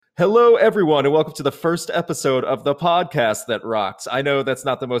Hello, everyone, and welcome to the first episode of the podcast that rocks. I know that's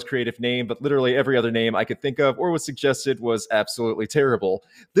not the most creative name, but literally every other name I could think of or was suggested was absolutely terrible.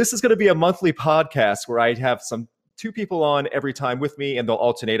 This is going to be a monthly podcast where I have two people on every time with me, and they'll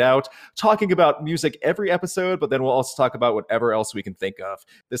alternate out, talking about music every episode, but then we'll also talk about whatever else we can think of.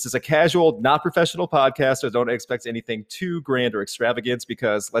 This is a casual, not professional podcast, so don't expect anything too grand or extravagant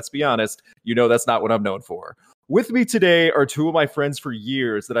because, let's be honest, you know that's not what I'm known for. With me today are two of my friends for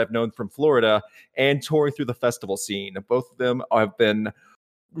years that I've known from Florida and touring through the festival scene. Both of them have been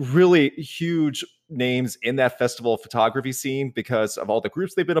really huge names in that festival photography scene because of all the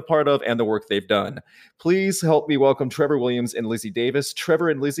groups they've been a part of and the work they've done. Please help me welcome Trevor Williams and Lizzie Davis. Trevor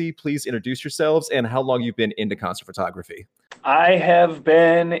and Lizzie, please introduce yourselves and how long you've been into concert photography. I have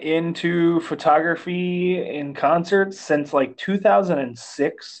been into photography in concerts since like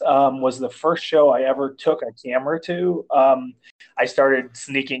 2006 was the first show I ever took a camera to. I started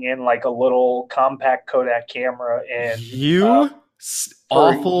sneaking in like a little compact Kodak camera and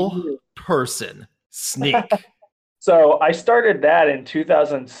awful person. Sneak. So I started that in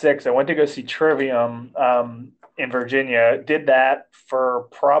 2006. I went to go see Trivium in Virginia, did that for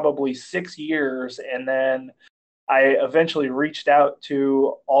probably 6 years, and then I eventually reached out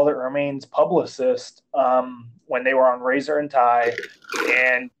to All That Remains publicist when they were on Razor and Tie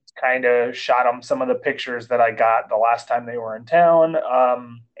and kind of shot them some of the pictures that I got the last time they were in town.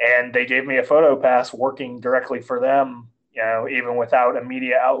 And they gave me a photo pass working directly for them, you know, even without a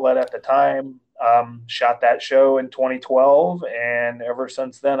media outlet at the time. Shot that show in 2012, and ever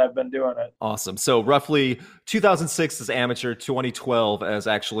since then I've been doing it. Awesome. So roughly 2006 as amateur, 2012 as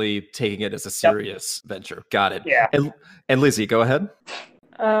actually taking it as a serious venture. Got it. Yeah. And Lizzie, go ahead.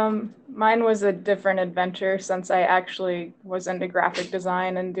 Mine was a different adventure since I actually was into graphic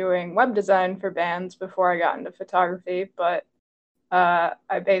design and doing web design for bands before I got into photography. But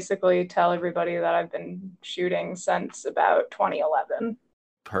I basically tell everybody that I've been shooting since about 2011.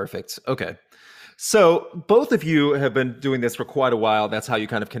 Perfect. Okay. So both of you have been doing this for quite a while. That's how you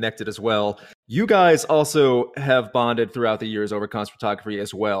kind of connected as well. You guys also have bonded throughout the years over concert photography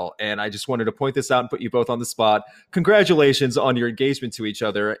as well. And I just wanted to point this out and put you both on the spot. Congratulations on your engagement to each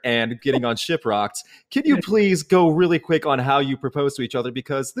other and getting on Shiprocked. Can you please go really quick on how you proposed to each other?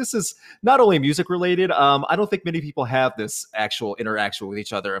 Because this is not only music related. I don't think many people have this actual interaction with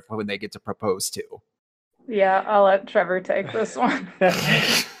each other when they get to propose to. Yeah, I'll let Trevor take this one.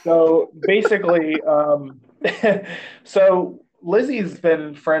 So basically, so Lizzie's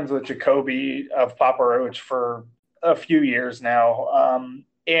been friends with Jacoby of Papa Roach for a few years now.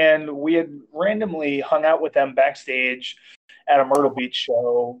 And we had randomly hung out with them backstage at a Myrtle Beach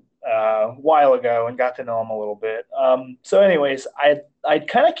show a while ago and got to know them a little bit. So anyways, I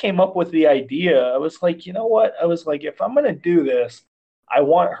kind of came up with the idea. I was like, you know what? I was like, if I'm going to do this, I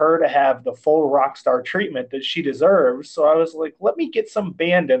want her to have the full rock star treatment that she deserves. So I was like, let me get some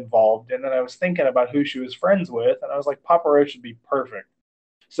band involved. And then I was thinking about who she was friends with. And I was like, Papa Roach would be perfect.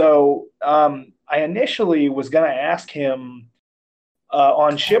 So I initially was going to ask him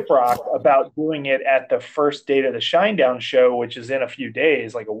on Shiprock about doing it at the first date of the Shinedown show, which is in a few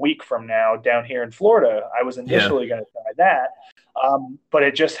days, like a week from now down here in Florida. I was initially going to try that. But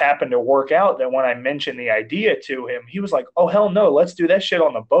it just happened to work out that when I mentioned the idea to him, he was like, oh, hell no, let's do that shit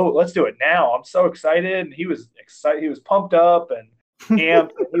on the boat. Let's do it now. I'm so excited. And he was excited. He was pumped up and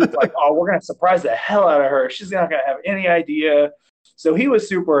amped. And he was like, oh, we're going to surprise the hell out of her. She's not going to have any idea. So he was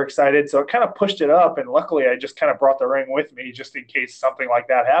super excited. So it kind of pushed it up. And luckily, I just kind of brought the ring with me just in case something like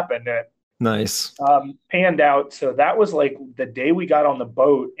that happened. And nice. Panned out. So that was like the day we got on the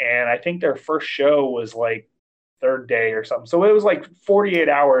boat. And I think their first show was like third day or something. So it was like 48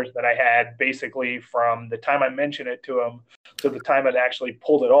 hours that I had basically from the time I mentioned it to him to the time it actually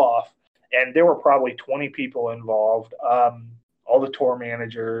pulled it off. And there were probably 20 people involved. All the tour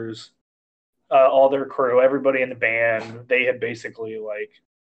managers, all their crew, everybody in the band, they had basically like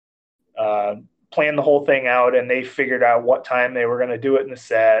planned the whole thing out, and they figured out what time they were going to do it in the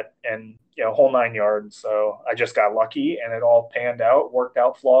set and, you know, whole 9 yards. So I just got lucky and it all panned out, worked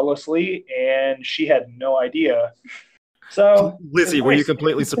out flawlessly, and she had no idea. So Lizzie, were you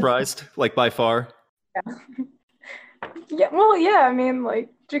completely surprised? Like by far? Yeah. Well, yeah, I mean, like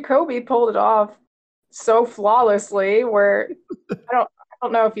Jacoby pulled it off so flawlessly where I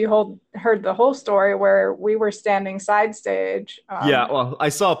don't know if you heard the whole story where we were standing side stage. Yeah, well, I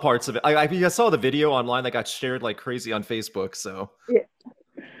saw parts of it. I saw the video online that got shared like crazy on Facebook. So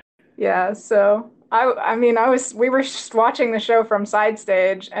yeah. So we were watching the show from side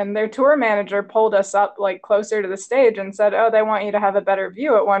stage, and their tour manager pulled us up like closer to the stage and said, "Oh, they want you to have a better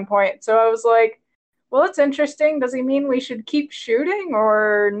view at one point." So I was like, well, it's interesting. Does he mean we should keep shooting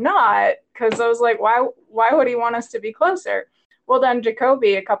or not? Because I was like, why would he want us to be closer? Well, then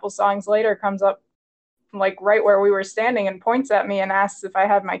Jacoby, a couple songs later, comes up like right where we were standing and points at me and asks if I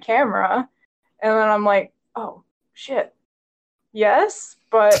had my camera. And then I'm like, oh, shit. Yes,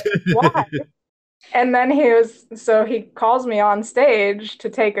 but why? And then he calls me on stage to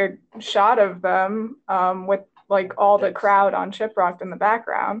take a shot of them with like all the crowd on Shiprocked in the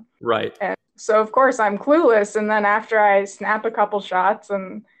background. Right. And so, of course, I'm clueless. And then after I snap a couple shots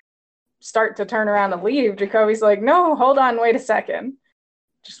and start to turn around to leave, Jacoby's like, no, hold on, wait a second.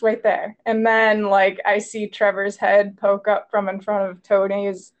 Just wait there. And then, like, I see Trevor's head poke up from in front of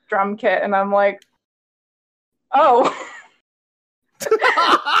Tony's drum kit. And I'm like, oh.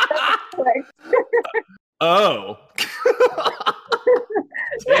 Oh.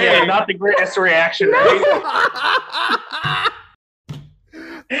 Yeah, not the greatest reaction, right?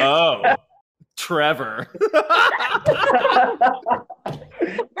 Oh, Trevor.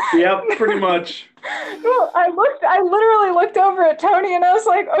 Yep, pretty much. Well, I literally looked over at Tony and I was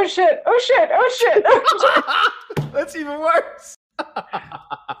like, oh shit, oh shit, oh shit, oh shit. That's even worse.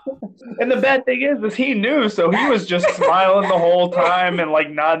 And the bad thing is he knew, so he was just smiling the whole time and like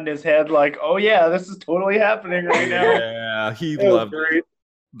nodding his head like, oh yeah, this is totally happening right now. Yeah, he loved it.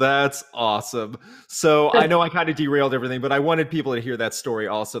 That's awesome. So I know I kind of derailed everything, but I wanted people to hear that story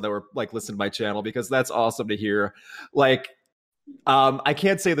also that were like listening to my channel, because that's awesome to hear. Like, I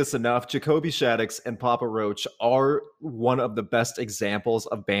can't say this enough. Jacoby Shaddix and Papa Roach are one of the best examples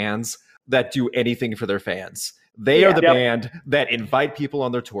of bands that do anything for their fans. They are the band that invite people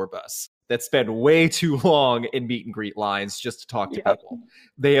on their tour bus, that spend way too long in meet and greet lines just to talk to people.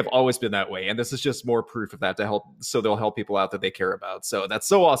 They have always been that way. And this is just more proof of that so they'll help people out that they care about. So that's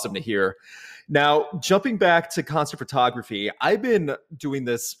so awesome to hear. Now, jumping back to concert photography, I've been doing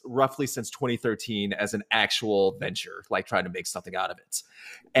this roughly since 2013 as an actual venture, like trying to make something out of it.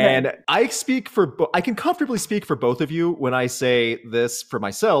 And I can comfortably speak for both of you when I say this for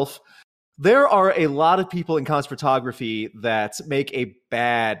myself. There are a lot of people in concert photography that make a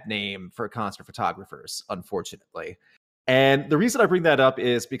bad name for concert photographers, unfortunately. And the reason I bring that up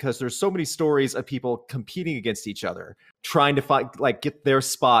is because there's so many stories of people competing against each other, trying to get their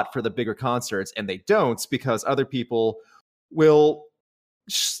spot for the bigger concerts, and they don't because other people will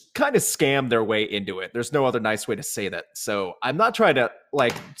kind of scam their way into it. There's no other nice way to say that. So I'm not trying to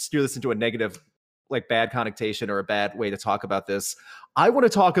steer this into a negative, bad connotation or a bad way to talk about this. I want to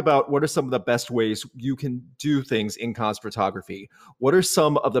talk about what are some of the best ways you can do things in concert photography. What are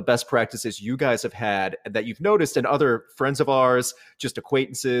some of the best practices you guys have had that you've noticed in other friends of ours, just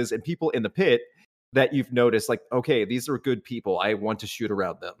acquaintances and people in the pit that you've noticed, okay, these are good people. I want to shoot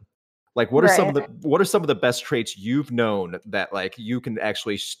around them. What are some of the best traits you've known that you can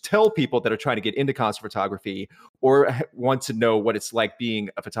actually tell people that are trying to get into concert photography or want to know what it's like being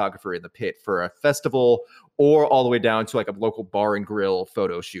a photographer in the pit for a festival or all the way down to a local bar and grill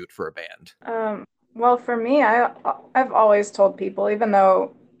photo shoot for a band? Well, for me, I've always told people, even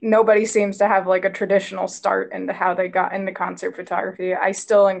though nobody seems to have a traditional start into how they got into concert photography, I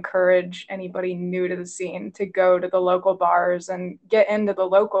still encourage anybody new to the scene to go to the local bars and get into the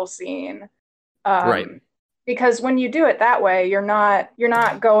local scene. Right. Because when you do it that way, you're not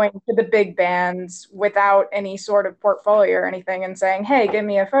going to the big bands without any sort of portfolio or anything and saying, hey, give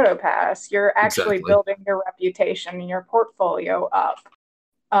me a photo pass. You're actually building your reputation and your portfolio up.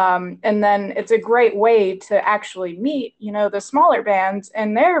 And then it's a great way to actually meet, the smaller bands,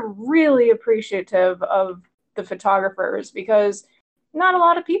 and they're really appreciative of the photographers because not a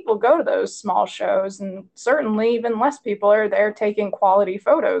lot of people go to those small shows, and certainly even less people are there taking quality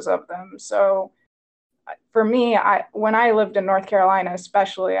photos of them. So for me, when I lived in North Carolina,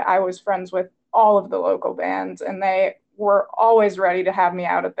 especially, I was friends with all of the local bands, and they were always ready to have me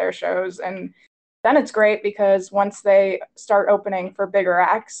out at their shows. And then it's great because once they start opening for bigger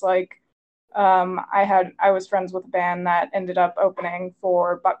acts, I was friends with a band that ended up opening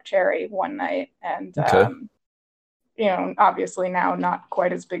for Buckcherry one night. And, obviously now not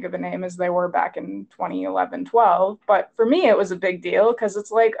quite as big of a name as they were back in 2011-12. But for me, it was a big deal because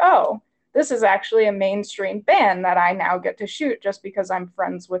it's oh, this is actually a mainstream band that I now get to shoot just because I'm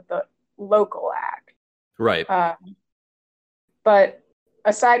friends with the local act. Right. But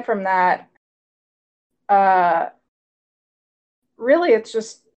aside from that, really, it's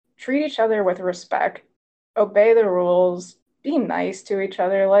just treat each other with respect, obey the rules, be nice to each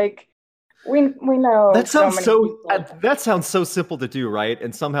other. We know that sounds so simple to do, right?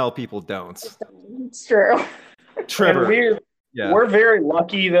 And somehow people don't. It's true. Trevor, Yeah. We're very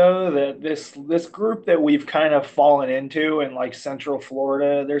lucky though that this group that we've kind of fallen into in like Central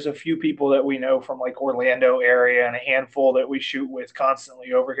Florida, there's a few people that we know from like Orlando area and a handful that we shoot with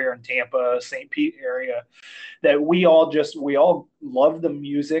constantly over here in Tampa, St. Pete area, that we all love the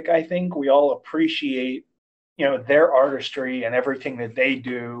music. I think we all appreciate, their artistry and everything that they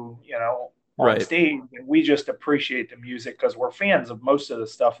do, on Right. stage. And we just appreciate the music because we're fans of most of the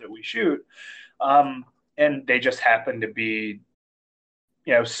stuff that we shoot. And they just happen to be,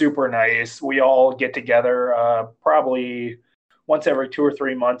 super nice. We all get together probably once every 2 or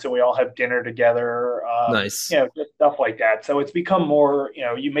 3 months, and we all have dinner together. Nice. Just stuff like that. So it's become more,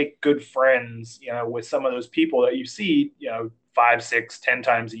 you make good friends, with some of those people that you see, 5, 6, 10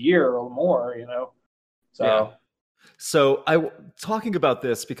 times a year or more. So. Yeah. So talking about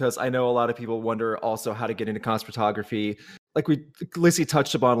this because I know a lot of people wonder also how to get into concert photography. Like Lizzie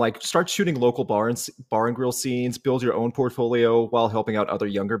touched upon, like start shooting local bar and grill scenes, build your own portfolio while helping out other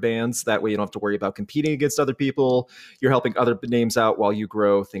younger bands. That way you don't have to worry about competing against other people. You're helping other names out while you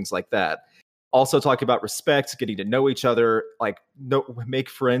grow, things like that. Also talking about respect, getting to know each other, make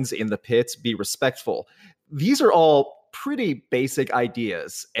friends in the pit, be respectful. These are all pretty basic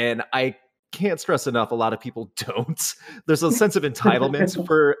ideas. And I can't stress enough, a lot of people don't. There's a sense of entitlement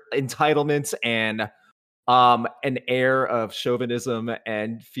and an air of chauvinism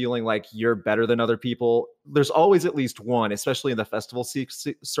and feeling like you're better than other people. There's always at least one, especially in the festival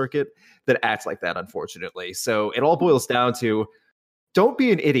circuit, that acts like that, unfortunately. So it all boils down to don't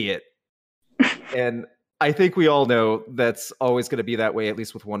be an idiot. And I think we all know that's always going to be that way, at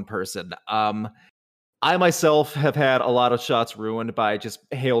least with one person. I myself have had a lot of shots ruined by just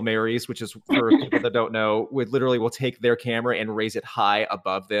Hail Marys, which is, for people that don't know, will take their camera and raise it high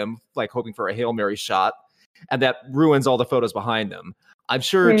above them, like hoping for a Hail Mary shot. And that ruins all the photos behind them. I'm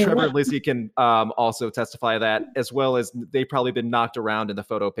sure Trevor and Lizzie can also testify that, as well as they've probably been knocked around in the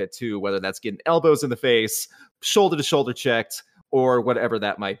photo pit too, whether that's getting elbows in the face, shoulder to shoulder checked, or whatever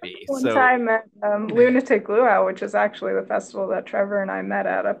that might be. One time at Lunatic Luau, which is actually the festival that Trevor and I met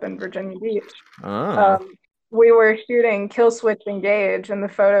at up in Virginia Beach. We were shooting Kill Switch Engage in the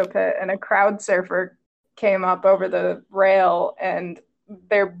photo pit, and a crowd surfer came up over the rail, and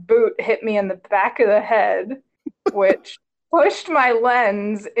their boot hit me in the back of the head, which pushed my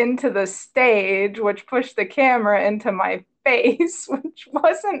lens into the stage, which pushed the camera into my face, which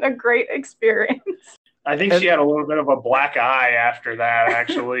wasn't a great experience. I think she had a little bit of a black eye after that,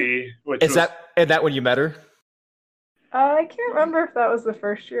 actually. That when you met her? I can't remember if that was the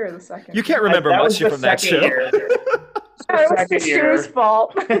first year or the second. You can't remember much from that show. It was the shoe's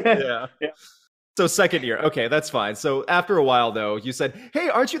fault. Yeah. So second year. Okay, that's fine. So after a while, though, you said, hey,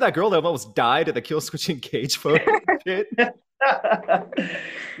 aren't you that girl that almost died at the Kill Switch Engage photo pit?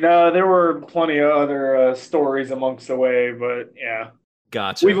 No, there were plenty of other stories amongst the way, but yeah.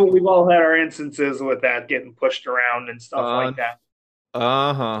 Gotcha. We've all had our instances with that getting pushed around and stuff like that.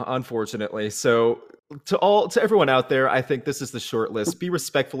 Unfortunately. So to everyone out there, I think this is the short list. Be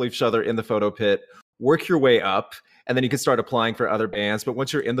respectful of each other in the photo pit. Work your way up, and then you can start applying for other bands. But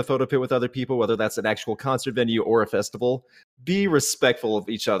once you're in the photo pit with other people, whether that's an actual concert venue or a festival, be respectful of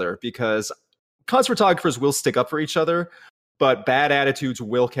each other, because concert photographers will stick up for each other, but bad attitudes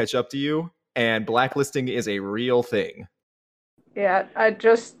will catch up to you, and blacklisting is a real thing. Yeah, I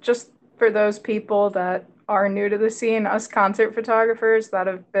just for those people that are new to the scene, us concert photographers that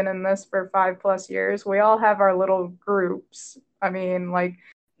have been in this for 5+ years, we all have our little groups. I mean, like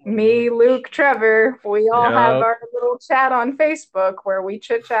me, Luke, Trevor, we all have our little chat on Facebook where we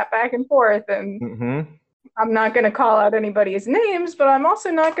chit chat back and forth. And I'm not going to call out anybody's names, but I'm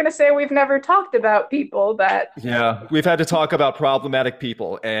also not going to say we've never talked about people that. Yeah, we've had to talk about problematic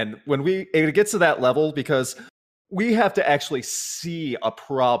people. And when it gets to that level, because we have to actually see a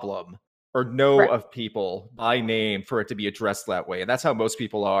problem or know of people by name for it to be addressed that way. And that's how most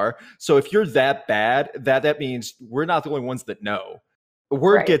people are. So if you're that bad, that means we're not the only ones that know. The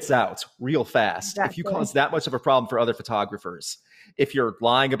word gets out real fast. Exactly. If you cause that much of a problem for other photographers, if you're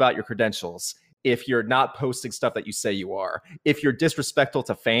lying about your credentials, if you're not posting stuff that you say you are, if you're disrespectful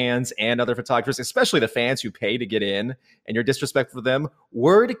to fans and other photographers, especially the fans who pay to get in, and you're disrespectful to them,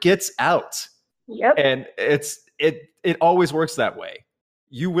 word gets out. Yep. And it always works that way.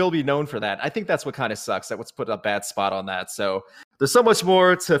 You will be known for that. I think that's what kind of sucks. That what's put a bad spot on that. So there's so much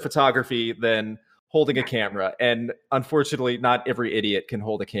more to photography than holding a camera. And unfortunately, not every idiot can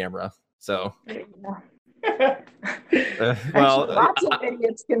hold a camera. So, well, lots of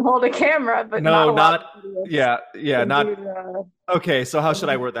idiots can hold a camera, but not okay. So how should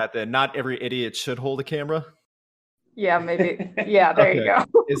I word that then? Not every idiot should hold a camera. Yeah, maybe. Yeah, there you Okay.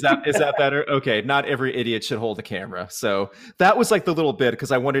 go. Is that better? Okay, not every idiot should hold a camera. So that was like the little bit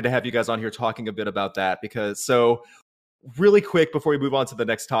because I wanted to have you guys on here talking a bit about that because so really quick before we move on to the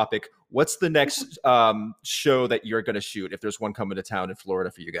next topic, what's the next show that you're going to shoot if there's one coming to town in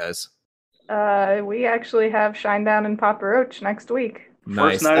Florida for you guys? We actually have Shinedown and Papa Roach next week. First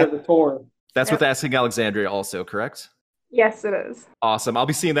Nice. night of the tour. That's with Asking Alexandria also, correct? Yes, it is. Awesome. I'll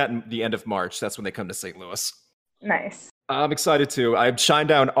be seeing that in the end of March. That's when they come to St. Louis. Nice. I'm excited too.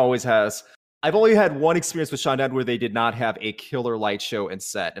 Shinedown always has. I've only had one experience with Shinedown where they did not have a killer light show and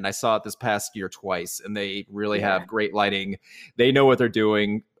set, and I saw it this past year twice, and they really have great lighting. They know what they're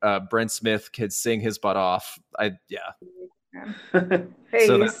doing. Brent Smith can sing his butt off. Hey,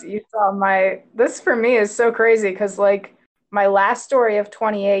 so you saw this for me is so crazy because like my last story of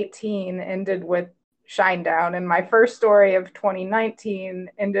 2018 ended with Shinedown, and my first story of 2019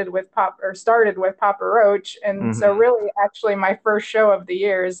 started with Papa Roach, and so really, actually, my first show of the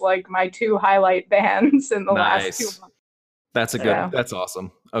year is like my two highlight bands in the last 2 months. That's awesome.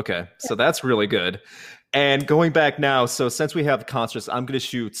 Okay, so that's really good. And going back now, so since we have concerts, I'm going to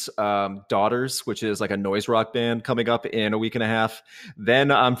shoot Daughters, which is like a noise rock band coming up in a week and a half.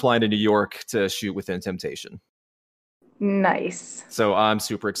 Then I'm flying to New York to shoot Within Temptation. Nice. So I'm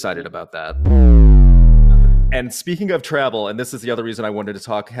super excited about that. And speaking of travel, and this is the other reason I wanted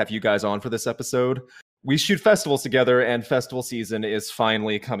to have you guys on for this episode, we shoot festivals together, and festival season is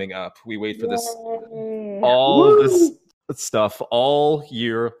finally coming up. We wait for this stuff all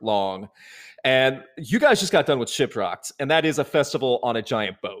year long. And you guys just got done with Shiprocked, and that is a festival on a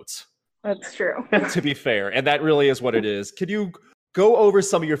giant boat. That's true. To be fair, and that really is what it is. Could you go over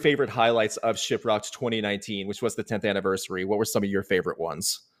some of your favorite highlights of Shiprocked 2019, which was the 10th anniversary? What were some of your favorite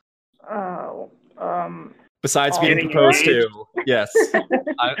ones? Besides being proposed to, yes,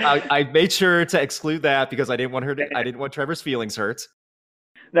 I made sure to exclude that because I didn't want Trevor's feelings hurt.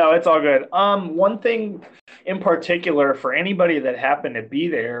 No, it's all good. One thing in particular for anybody that happened to be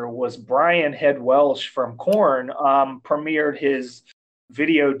there was Brian Head Welsh from Korn premiered his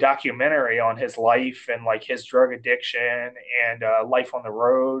video documentary on his life and like his drug addiction and life on the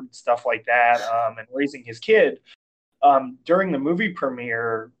road, stuff like that, and raising his kid. During the movie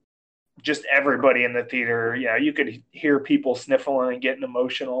premiere, just everybody in the theater, you could hear people sniffling and getting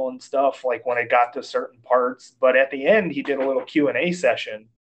emotional and stuff like when it got to certain parts. But at the end, he did a little Q&A session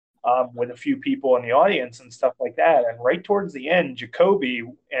with a few people in the audience and stuff like that. And right towards the end, Jacoby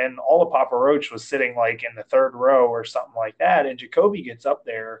and all of Papa Roach was sitting like in the third row or something like that. And Jacoby gets up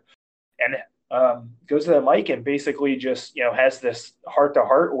there and goes to the mic and basically just, has this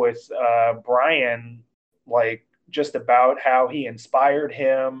heart-to-heart with Brian, like just about how he inspired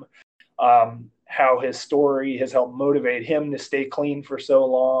him, how his story has helped motivate him to stay clean for so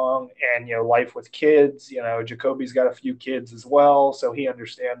long, and life with kids. Jacoby's got a few kids as well, so he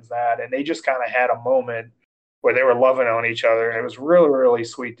understands that. And they just kind of had a moment where they were loving on each other, and it was really, really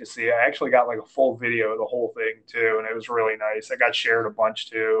sweet to see. I actually got like a full video of the whole thing too, and it was really nice. It got shared a bunch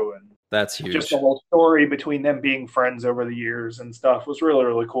too, and that's huge. Just the whole story between them being friends over the years and stuff was really,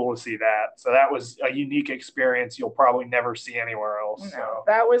 really cool to see that. So that was a unique experience you'll probably never see anywhere else. So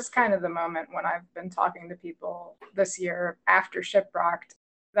that was kind of the moment when I've been talking to people this year after Shiprocked.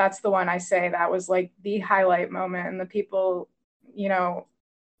 That's the one I say that was like the highlight moment. And the people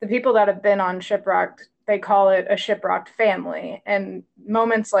that have been on Shiprocked, they call it a Shiprocked family. And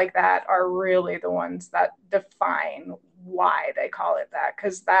moments like that are really the ones that define why they call it that,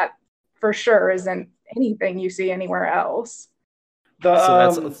 because that for sure isn't anything you see anywhere else.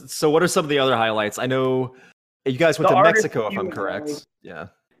 So what are some of the other highlights? I know you guys went to Mexico, if I'm correct.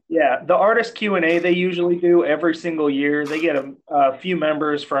 Yeah, the artist Q&A they usually do every single year. They get a few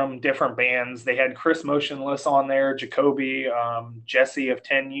members from different bands. They had Chris Motionless on there, Jacoby, Jesse of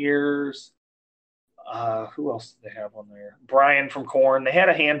 10 Years. Who else did they have on there? Brian from Korn. They had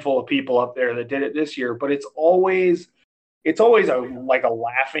a handful of people up there that did it this year, but it's always a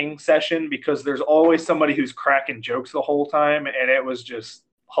laughing session because there's always somebody who's cracking jokes the whole time, and it was just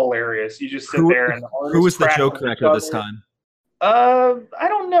hilarious. You just sit there and who was the joke cracker this time? I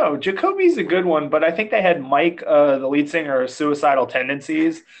don't know. Jacoby's a good one, but I think they had Mike, the lead singer of Suicidal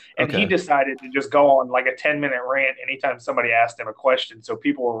Tendencies, and he decided to just go on like a 10-minute rant anytime somebody asked him a question. So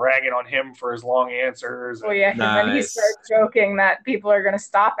people were ragging on him for his long answers. Well, yeah, nice. And then he started joking that people are going to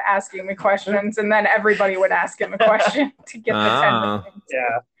stop asking me questions, and then everybody would ask him a question to get the 10 minutes.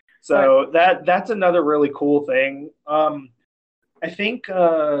 Yeah. So that's another really cool thing. I think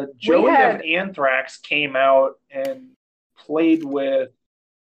Joey of Anthrax came out and played with.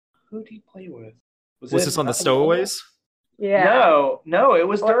 Who did he play with? Was this on the Stowaways? Yeah. No, it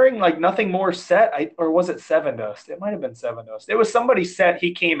was during like Nothing More set, or was it Seven Dust? It might have been Seven Dust. It was somebody's set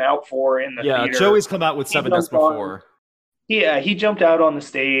he came out for in the Yeah, theater. Joey's come out with He Seven Dust jumped on- before. Yeah, he jumped out on the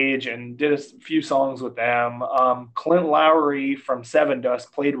stage and did a few songs with them. Clint Lowry from Seven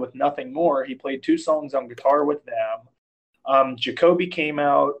Dust played with Nothing More. He played 2 songs on guitar with them. Jacoby came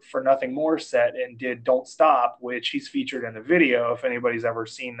out for Nothing More set and did Don't Stop, which he's featured in the video if anybody's ever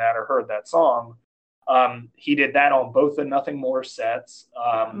seen that or heard that song. He did that on both the Nothing More sets.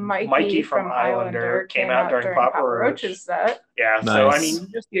 Mikey from Islander came out during Papa Roach's set. Yeah, Nice. So I mean, you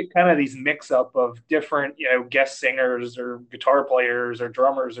just get kind of these mix-up of different, guest singers or guitar players or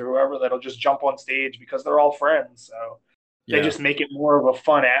drummers or whoever that'll just jump on stage because they're all friends. So they just make it more of a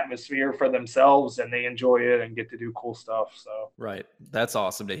fun atmosphere for themselves, and they enjoy it and get to do cool stuff. So Right, that's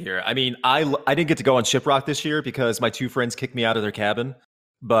awesome to hear. I mean, I didn't get to go on Shiprock this year because my 2 friends kicked me out of their cabin.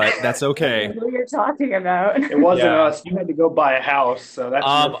 But that's okay. Who you're talking about? It wasn't us. You had to go buy a house, so that's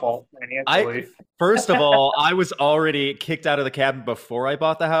your fault financially. First of all, I was already kicked out of the cabin before I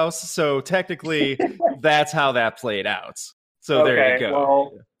bought the house, so technically, that's how that played out. So there you go.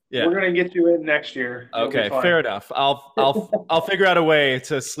 Well, we're gonna get you in next year. Okay, fair enough. I'll figure out a way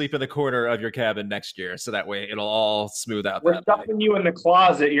to sleep in the corner of your cabin next year, so that way it'll all smooth out. We're stuffing you in the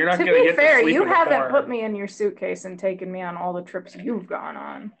closet. You're not to gonna be get fair, to sleep you in the haven't corner. put me in your suitcase and taken me on all the trips you've gone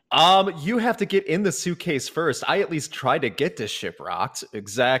on. You have to get in the suitcase first. I at least tried to get to Shiprocked.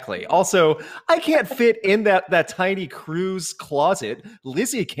 Exactly. Also, I can't fit in that tiny cruise closet.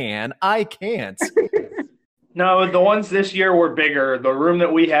 Lizzie can. I can't. No, the ones this year were bigger. The room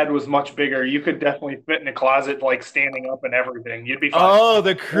that we had was much bigger. You could definitely fit in the closet, like standing up and everything. You'd be fine. Oh,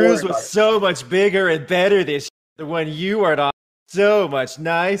 the cruise was so much bigger and better this year. The one you were on, so much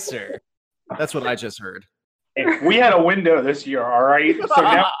nicer. That's what I just heard. Hey, we had a window this year, all right? So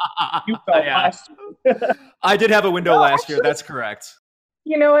now you felt last year. I did have a window last year. That's correct.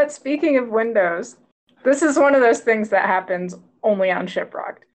 You know what? Speaking of windows, this is one of those things that happens only on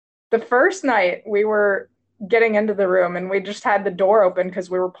Shiprocked. The first night we were getting into the room and we just had the door open because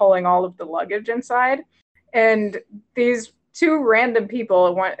we were pulling all of the luggage inside, and these 2 random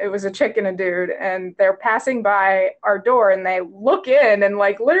people, it was a chick and a dude, and they're passing by our door and they look in and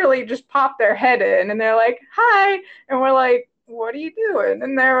like literally just pop their head in and they're like, "Hi," and we're like, "What are you doing?"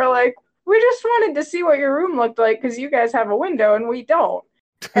 And they were like, "We just wanted to see what your room looked like because you guys have a window and we don't."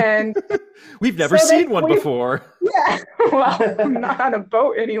 And we've never seen one before. Yeah, well, not on a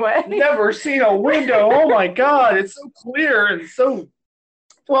boat anyway. Never seen a window. Oh my God, it's so clear and so.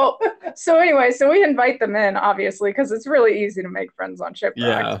 Well, so anyway, so we invite them in, obviously, because it's really easy to make friends on Shiprock.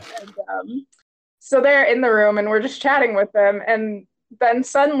 Yeah. And, so they're in the room and we're just chatting with them, and then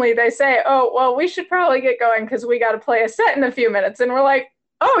suddenly they say, "Oh, well, we should probably get going because we got to play a set in a few minutes." And we're like,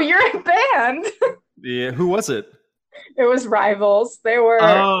 "Oh, you're a band." Yeah, who was it? It was Rivals. They were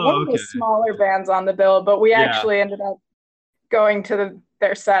one of the okay. smaller bands on the bill, but we actually ended up going to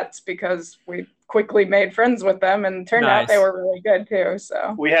their sets because we quickly made friends with them, and turned out they were really good too.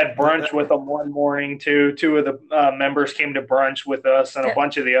 So we had brunch with them one morning too. 2 of the members came to brunch with us, and a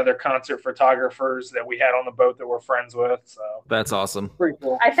bunch of the other concert photographers that we had on the boat that we're friends with. So that's awesome. Pretty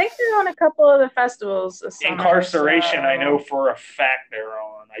cool. I think they're on a couple of the festivals this summer. Incarceration, I know for a fact they're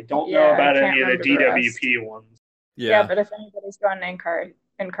on. I don't know about any of the DWP ones. Yeah, but if anybody's going to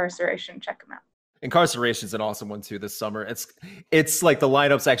Incarceration, check them out. Incarceration's an awesome one too this summer. It's like the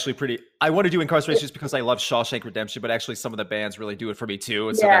lineup's actually pretty. I want to do Incarceration just because I love Shawshank Redemption, but actually some of the bands really do it for me too,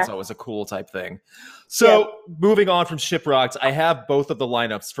 and so that's always a cool type thing. So moving on from Shiprocked, I have both of the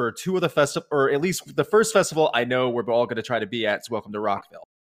lineups for 2 of the festival, or at least the first festival I know we're all going to try to be at. It's Welcome to Rockville.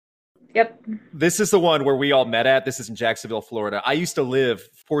 Yep. This is the one where we all met at. This is in Jacksonville, Florida. I used to live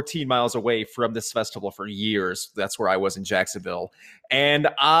 14 miles away from this festival for years. That's where I was in Jacksonville. And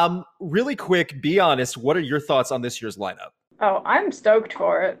really quick, be honest, what are your thoughts on this year's lineup? Oh, I'm stoked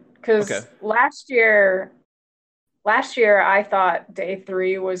for it because last year I thought day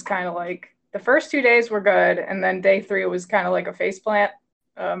 3 was kind of like the first 2 days were good, and then day 3 was kind of like a faceplant.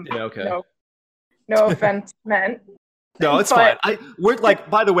 No offense meant. No, it's fine. We're like,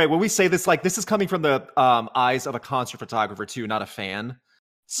 by the way, when we say this, like, this is coming from the eyes of a concert photographer too, not a fan.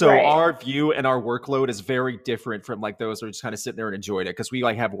 So our view and our workload is very different from like those who are just kind of sitting there and enjoyed it, because we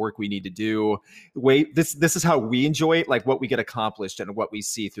like have work we need to do. This is how we enjoy it, like what we get accomplished and what we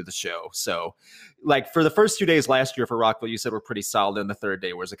see through the show. So, like for the first 2 days last year for Rockville, you said we're pretty solid, and the third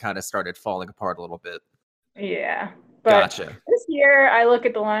day was it kind of started falling apart a little bit. Yeah. But this year, I look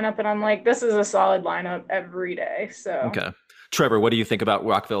at the lineup and I'm like, this is a solid lineup every day. So okay, Trevor, what do you think about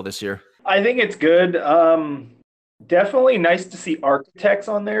Rockville this year? I think it's good. Definitely nice to see Architects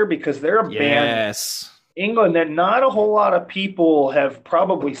on there because they're a band England that not a whole lot of people have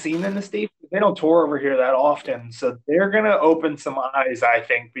probably seen in the States. They don't tour over here that often. So they're going to open some eyes, I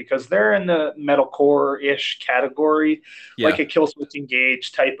think, because they're in the metalcore-ish category, Yeah. like a Killswitch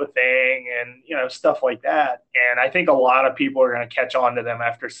Engage type of thing and, stuff like that. And I think a lot of people are going to catch on to them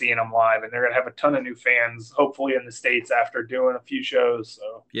after seeing them live, and they're going to have a ton of new fans, hopefully in the States after doing a few shows.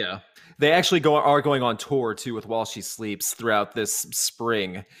 So yeah. They actually are going on tour too with While She Sleeps throughout this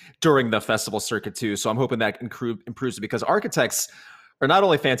spring during the festival circuit too. So I'm hoping that improves it, because Architects are not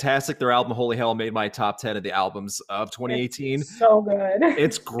only fantastic, their album Holy Hell made my top 10 of the albums of 2018. It's so good.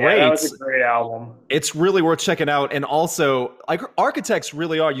 It's great. Yeah, that was a great album. It's really worth checking out. And also, like, Architects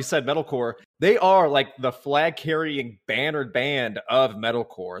really are, you said metalcore, they are like the flag carrying bannered band of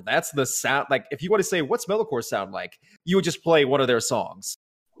metalcore. That's the sound. Like, if you want to say what's metalcore sound like, you would just play one of their songs.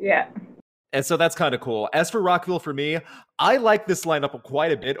 Yeah. And so that's kind of cool. As for Rockville, for me, I like this lineup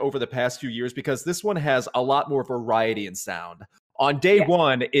quite a bit over the past few years because this one has a lot more variety in sound. On day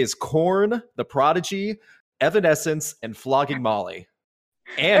one is Korn, The Prodigy, Evanescence, and Flogging Molly.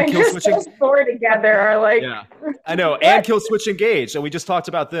 And Killswitch Engage. Those four together are like... Yeah, I know. And Killswitch Engage, and we just talked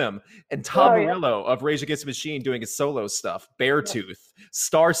about them. And Tom Morello of Rage Against the Machine doing his solo stuff. Beartooth,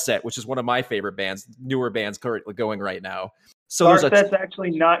 Starset, which is one of my favorite bands, newer bands currently going right now. So Starset's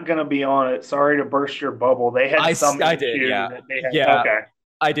actually not going to be on it. Sorry to burst your bubble. They had I did, yeah. Okay.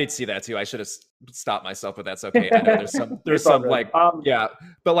 I did see that too. I should have stopped myself, but that's okay. I know there's some like,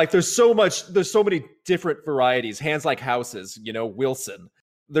 but like there's so many different varieties. Hands Like Houses, Wilson.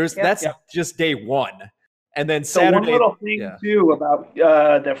 That's just day one. And then Saturday. So one little thing too about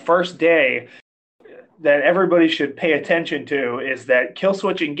the first day that everybody should pay attention to is that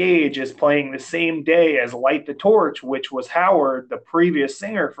Killswitch Engage is playing the same day as Light the Torch, which was Howard, the previous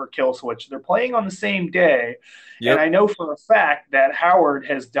singer for Killswitch. They're playing on the same day. Yep. And I know for a fact that Howard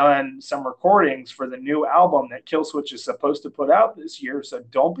has done some recordings for the new album that Killswitch is supposed to put out this year. So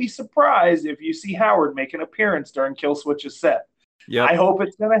don't be surprised if you see Howard make an appearance during Killswitch's set. Yep. I hope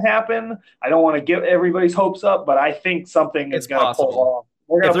it's going to happen. I don't want to get everybody's hopes up, but I think something is going to pull off.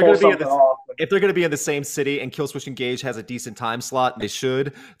 If they're going to be in the same city and Killswitch Engage has a decent time slot, they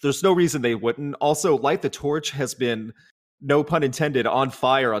should. There's no reason they wouldn't. Also, Light the Torch has been, no pun intended, on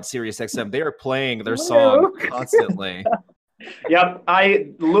fire on SiriusXM. They are playing their song constantly. Yep,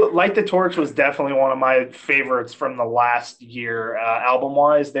 Light the Torch was definitely one of my favorites from the last year,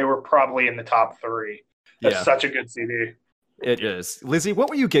 album-wise. They were probably in the top 3. That's such a good CD. It is. Lizzie, what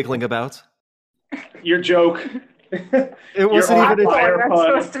were you giggling about? Your joke. It wasn't even a joke. I'm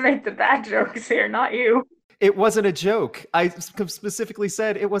supposed to make the bad jokes here, not you. It wasn't a joke. I specifically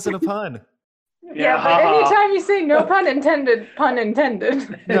said it wasn't a pun. Yeah, but anytime you say no pun intended, pun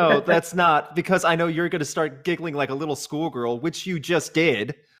intended. No, that's not, because I know you're going to start giggling like a little schoolgirl, which you just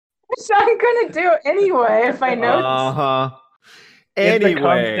did. Which I'm going to do anyway if I know. Uh-huh. Anyway. It's a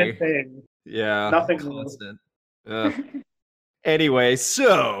constant thing. Yeah. Nothing constant. Anyway,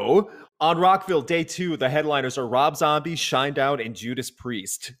 so on Rockville, day 2, the headliners are Rob Zombie, Shinedown, and Judas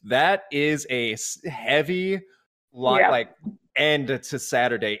Priest. That is a heavy end to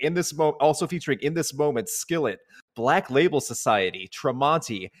Saturday. In this also featuring in this moment, Skillet, Black Label Society,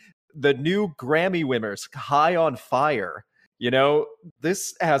 Tremonti, the new Grammy winners, High on Fire.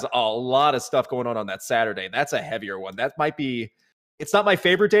 This has a lot of stuff going on that Saturday. That's a heavier one. That might be. It's not my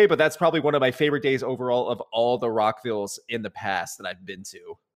favorite day, but that's probably one of my favorite days overall of all the Rockvilles in the past that I've been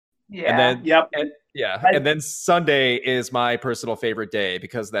to. Yeah. And then, and then Sunday is my personal favorite day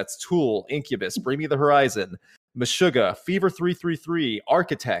because that's Tool, Incubus, Bring Me the Horizon, Meshuggah, Fever 333,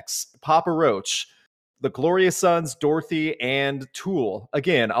 Architects, Papa Roach, The Glorious Sons, Dorothy, and Tool.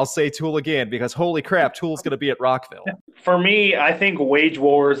 Again, I'll say Tool again because holy crap, Tool's going to be at Rockville. For me, I think Wage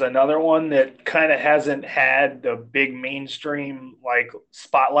War is another one that kind of hasn't had the big mainstream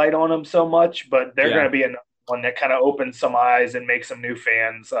spotlight on them so much, but they're going to be another one that kind of opens some eyes and makes some new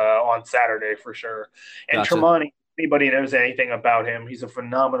fans on Saturday for sure. And Tremonti, anybody knows anything about him, he's a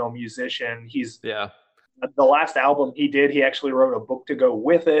phenomenal musician. The last album he did, he actually wrote a book to go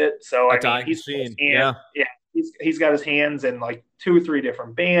with it. So he's got his hands in 2 or 3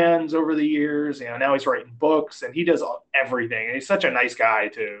 different bands over the years. Now he's writing books and he does everything. And he's such a nice guy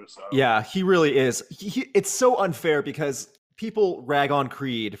too. So yeah, he really is. It's so unfair because people rag on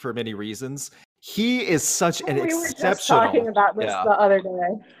Creed for many reasons. He is such an exceptional. We were just talking about this the other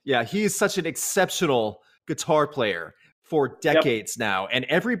day. Yeah, he is such an exceptional guitar player for decades now. And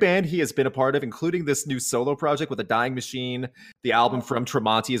every band he has been a part of, including this new solo project with A Dying Machine, the album from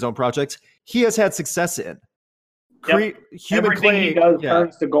Tremonti, his own project, he has had success in. Human Everything Clay, he does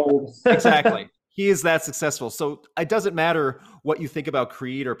turns to gold. Exactly. He is that successful. So it doesn't matter what you think about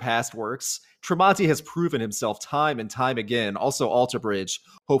Creed or past works, Tremonti has proven himself time and time again. Also, Alter Bridge,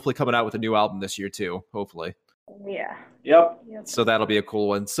 hopefully coming out with a new album this year too. Hopefully. Yeah. Yep. So that'll be a cool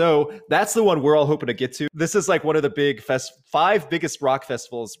one. So that's the one we're all hoping to get to. This is like one of the big 5 biggest rock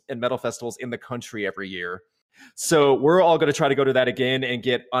festivals and metal festivals in the country every year. So we're all going to try to go to that again and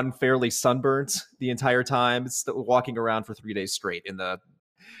get unfairly sunburnt the entire time, walking around for 3 days straight in the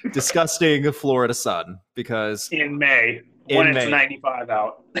disgusting Florida sun, because in May when it's 95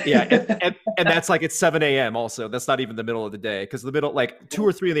 out. Yeah, and that's like at 7 a.m. also. That's not even the middle of the day, because the middle, like 2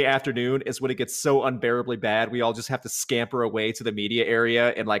 or 3 in the afternoon, is when it gets so unbearably bad. We all just have to scamper away to the media area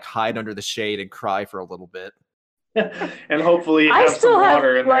and like hide under the shade and cry for a little bit. And hopefully have some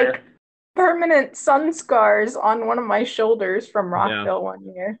water in like, there. Permanent sun scars on one of my shoulders from Rockville one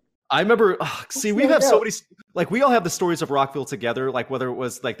year. I remember, we have so many, like we all have the stories of Rockville together, like whether it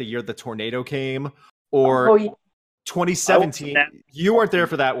was like the year the tornado came or 2017. You weren't there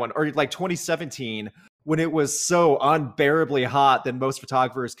for that one, or like 2017 when it was so unbearably hot that most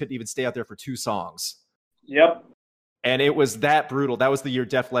photographers couldn't even stay out there for 2 songs. Yep. And it was that brutal. That was the year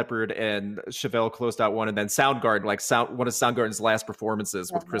Def Leppard and Chevelle closed out one, and then Soundgarden, one of Soundgarden's last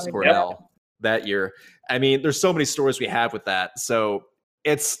performances with Chris Cornell that year. I mean, there's so many stories we have with that. So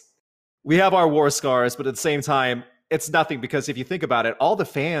we have our war scars, but at the same time, it's nothing, because if you think about it, all the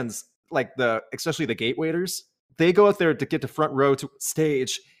fans, like especially the gate waiters, they go out there to get to front row to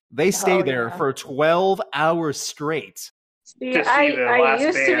stage. They stay there for 12 hours straight. See, I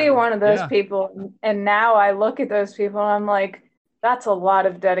used to be one of those people, and now I look at those people and I'm like, that's a lot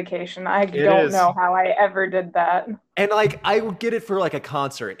of dedication. I don't know how I ever did that. And like, I would get it for like a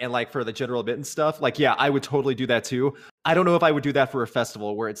concert and like for the general bit and stuff. Like, yeah, I would totally do that too. I don't know if I would do that for a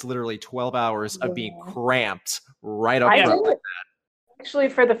festival where it's literally 12 hours of being cramped right up front like that. Actually,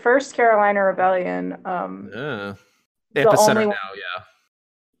 for the first Carolina Rebellion, Epicenter now,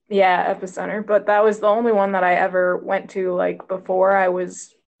 Yeah, Epicenter. But that was the only one that I ever went to, like, before I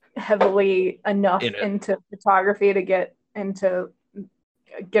was heavily enough into photography to get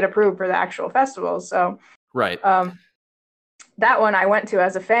approved for the actual festival. So that one I went to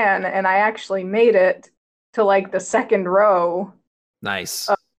as a fan, and I actually made it to like the second row. Nice.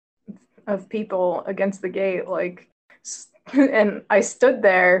 Of people against the gate, like, and I stood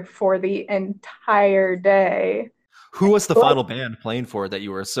there for the entire day. Who was the final band playing for that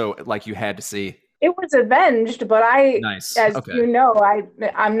you were so like you had to see? It was Avenged, but you know,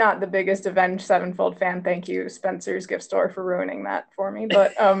 I'm not the biggest Avenged Sevenfold fan. Thank you, Spencer's Gift Store, for ruining that for me.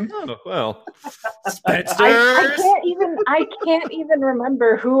 But Spencer's. I can't even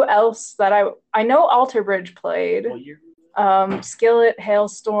remember who else that I know. Alter Bridge played. Skillet,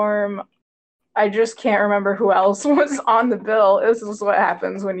 Hailstorm. I just can't remember who else was on the bill. This is what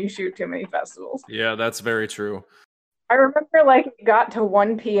happens when you shoot too many festivals. Yeah, that's very true. I remember like it got to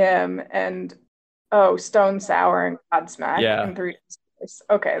 1 p.m. and Stone Sour and Godsmack and 3 days.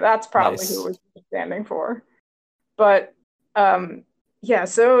 Okay, that's probably who it was standing for. But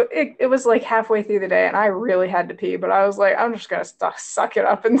so it was like halfway through the day, and I really had to pee, but I was like, I'm just gonna suck it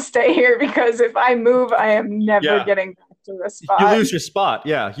up and stay here, because if I move, I am never getting back to this spot. You lose your spot.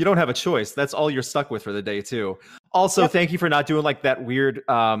 Yeah, you don't have a choice. That's all you're stuck with for the day too. Also, thank you for not doing like that weird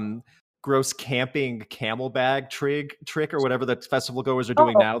gross camping camel bag trick or whatever the festival goers are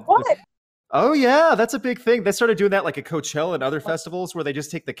doing now. What? Oh yeah, that's a big thing. They started doing that like at Coachella and other festivals, where they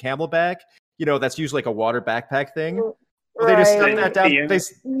just take the camel bag. You know, that's usually like a water backpack thing. They just stuff that down. They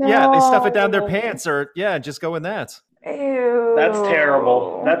stuff it down their pants, or just go in that. Ew. That's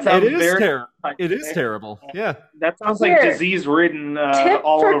terrible. That sounds It is terrible. Yeah, that sounds like disease-ridden. Tip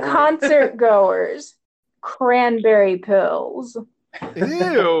all for over. Concert goers: cranberry pills.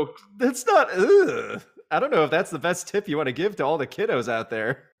 Ew, that's not. Ugh. I don't know if that's the best tip you want to give to all the kiddos out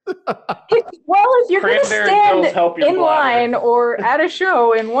there. Well, if you're going to stand in line or at a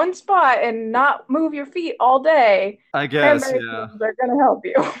show in one spot and not move your feet all day, I guess they're going to help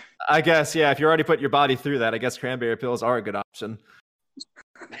you. I guess, if you're already putting your body through that, I guess cranberry pills are a good option.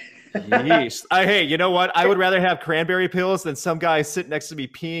 Yeesh. Hey, you know what? I would rather have cranberry pills than some guy sitting next to me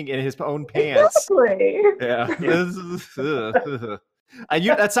peeing in his own pants. Exactly. Yeah.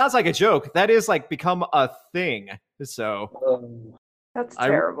 That sounds like a joke. That is like become a thing. So that's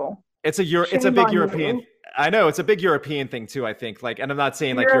terrible. It's a big European. You. I know it's a big European thing too. I think and I'm not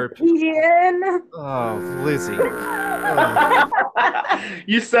saying like European. Oh, Lizzie.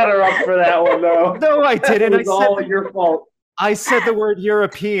 You set her up for that one though. No, I didn't. It was all your fault. I said the word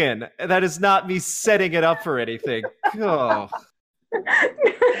European. That is not me setting it up for anything. Oh.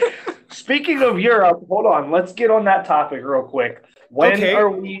 Speaking of Europe, hold on. Let's get on that topic real quick. When are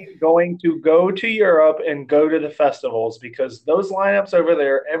we going to go to Europe and go to the festivals? Because those lineups over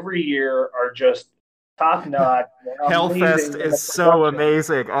there every year are just top notch. Hellfest is so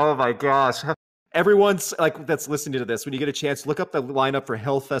amazing. Oh my gosh. Everyone's like that's listening to this. When you get a chance, look up the lineup for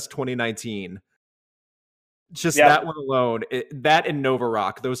Hellfest 2019. Just that one alone. That and Nova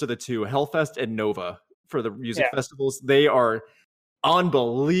Rock. Those are the two. Hellfest and Nova for the music festivals. They are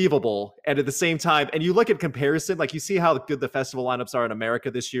unbelievable. And at the same time, and you look at comparison, like you see how good the festival lineups are in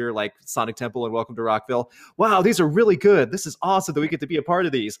America this year, like Sonic Temple and Welcome to Rockville. Wow, these are really good. This is awesome that we get to be a part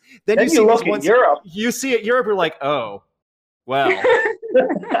of these. Then you see look at Europe. You see it Europe, you're like, oh, well.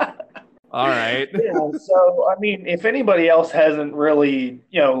 All right. So, I mean, if anybody else hasn't really,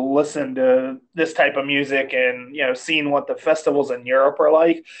 listened to this type of music and, seen what the festivals in Europe are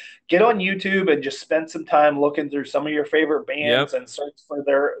like, get on YouTube and just spend some time looking through some of your favorite bands and search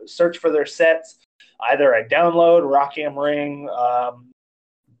for their sets. Either I download Rock am Ring,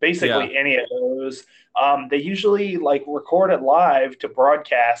 basically any of those. They usually record it live to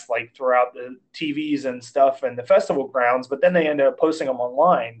broadcast throughout the TVs and stuff and the festival grounds, but then they end up posting them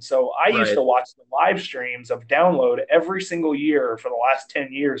online. So I used to watch the live streams of Download every single year for the last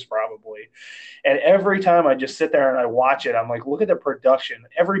 10 years probably. And every time I just sit there and I watch it, I'm like, look at the production.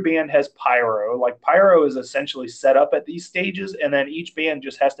 Every band has pyro. Pyro is essentially set up at these stages, and then each band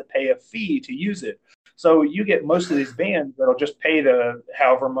just has to pay a fee to use it. So you get most of these bands that'll just pay the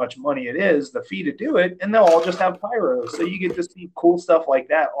however much money it is, the fee to do it, and they'll all just have pyro. So you get to see cool stuff like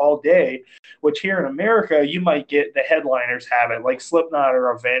that all day, which here in America, you might get the headliners have it, like Slipknot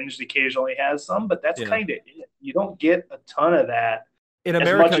or Avenged occasionally has some, but that's kind of it. You don't get a ton of that in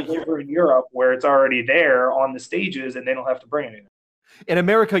America, as much as over in Europe, where it's already there on the stages and they don't have to bring anything. In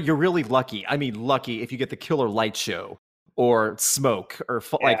America, you're really lucky. I mean, lucky if you get the Killer Light Show. Or smoke, or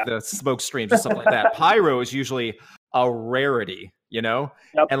the smoke streams or something like that. Pyro is usually a rarity, Yep.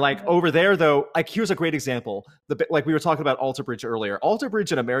 And over there, though, here's a great example. We were talking about Alter Bridge earlier. Alter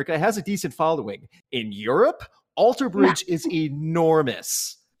Bridge in America has a decent following. In Europe, Alter Bridge is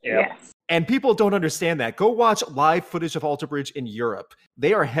enormous. Yes. And people don't understand that. Go watch live footage of Alter Bridge in Europe.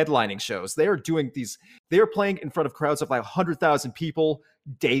 They are headlining shows. They are doing these. They are playing in front of crowds of 100,000 people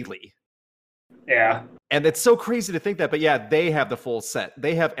daily. Yeah. And it's so crazy to think that, but they have the full set.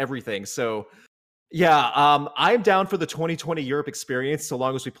 They have everything. So I'm down for the 2020 Europe experience so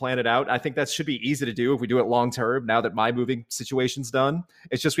long as we plan it out. I think that should be easy to do if we do it long term now that my moving situation's done.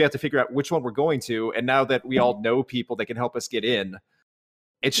 It's just we have to figure out which one we're going to. And now that we all know people that can help us get in,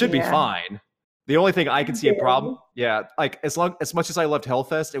 it should be fine. The only thing I can see a problem, as much as I loved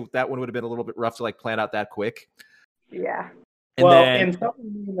Hellfest, that one would have been a little bit rough to plan out that quick. Yeah. And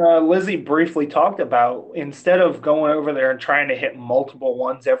something Lizzie briefly talked about, instead of going over there and trying to hit multiple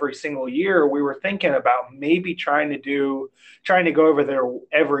ones every single year, we were thinking about maybe trying to go over there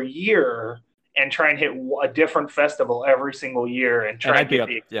every year and try and hit a different festival every single year and try and get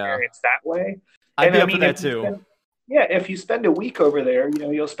the experience that way. I'd be up for that too. If you spend a week over there,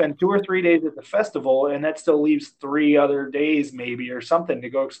 you'll spend 2 or 3 days at the festival, and that still leaves 3 other days maybe or something to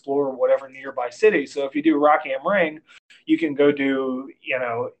go explore whatever nearby city. So if you do Rock am Ring, you can go do,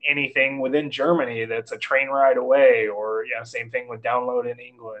 anything within Germany that's a train ride away, or, same thing with Download in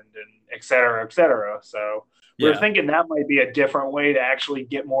England, and et cetera, et cetera. So we're thinking that might be a different way to actually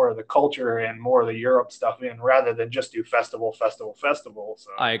get more of the culture and more of the Europe stuff in, rather than just do festival. So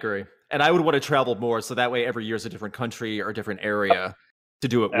I agree. And I would want to travel more, so that way every year is a different country or a different area to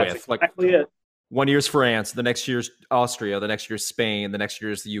do it with. Exactly it. 1 year's France, the next year's Austria, the next year's Spain, the next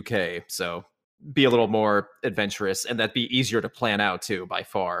year's the UK. So be a little more adventurous, and that'd be easier to plan out too, by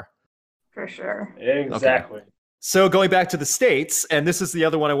far. For sure. Exactly. Okay. So going back to the States, and this is the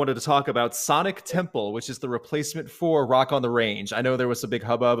other one I wanted to talk about, Sonic Temple, which is the replacement for Rock on the Range. I know there was a big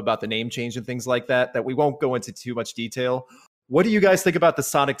hubbub about the name change and things like that we won't go into too much detail. What do you guys think about the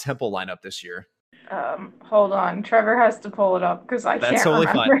Sonic Temple lineup this year? Hold on. Trevor has to pull it up because That's totally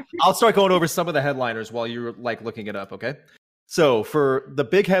fine. I'll start going over some of the headliners while you're looking it up, okay? So for the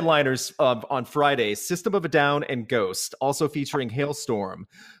big headliners on Friday, System of a Down and Ghost, also featuring Hailstorm,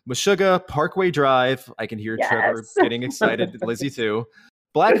 Meshuggah, Parkway Drive. I can hear Trevor getting excited. Lizzie too.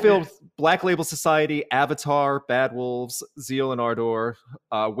 Black Label Society, Avatar, Bad Wolves, Zeal and Ardor,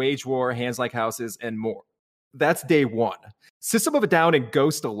 Wage War, Hands Like Houses, and more. That's day one. System of a Down and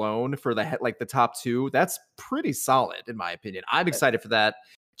Ghost alone for the top 2. That's pretty solid in my opinion. I'm excited for that,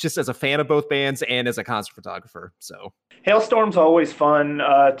 just as a fan of both bands and as a concert photographer. So Hailstorm's always fun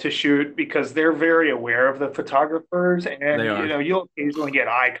to shoot because they're very aware of the photographers, and you'll occasionally get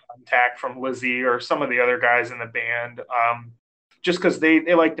eye contact from Lizzie or some of the other guys in the band, just because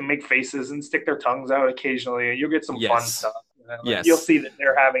they like to make faces and stick their tongues out occasionally, and you'll get some fun stuff. Yes. You'll see that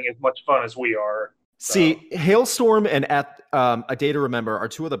they're having as much fun as we are. See, Hailstorm and A Day to Remember are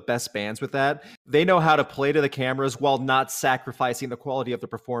two of the best bands with that. They know how to play to the cameras while not sacrificing the quality of the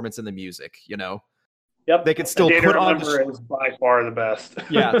performance and the music, you know? Yep. They can still A Day to put on Remember is by far the best.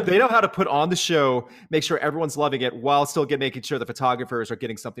 Yeah, they know how to put on the show, make sure everyone's loving it, while still making sure the photographers are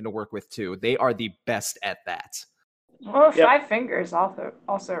getting something to work with, too. They are the best at that. Well, Five Fingers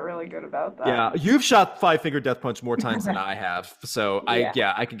also really good about that. Yeah, you've shot Five Finger Death Punch more times than I have, so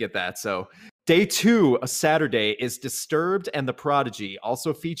I can get that. So day 2, a Saturday, is Disturbed and The Prodigy,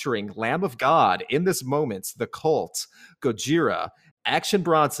 also featuring Lamb of God, In This Moment, The Cult, Gojira, Action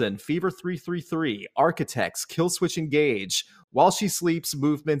Bronson, Fever 333, Architects, Killswitch Engage, While She Sleeps,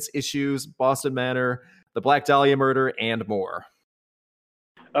 Movements, Issues, Boston Manor, The Black Dahlia Murder, and more.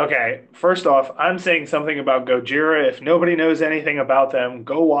 Okay, first off, I'm saying something about Gojira. If nobody knows anything about them,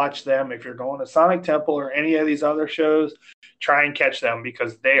 go watch them. If you're going to Sonic Temple or any of these other shows, try and catch them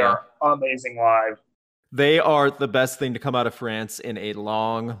because they are amazing live. They are the best thing to come out of France in a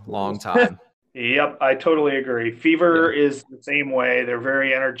long, long time. Yep, I totally agree. Fever is the same way. They're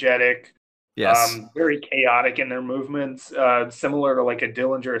very energetic. Yes. Very chaotic in their movements, similar to like a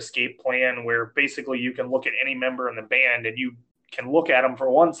Dillinger Escape Plan, where basically you can look at any member in the band and you can look at them for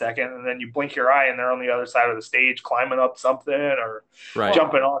 1 second and then you blink your eye and they're on the other side of the stage climbing up something or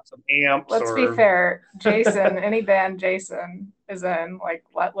jumping on some amps. Let's be fair. Jason, any band Jason is in, like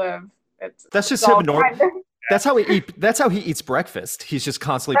Let Live. That's just him. That's how he eats breakfast. He's just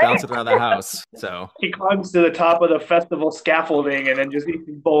constantly bouncing around the house. So he climbs to the top of the festival scaffolding and then just eats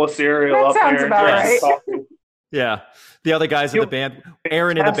a bowl of cereal up sounds there. About right. Yeah. The other guys in the band,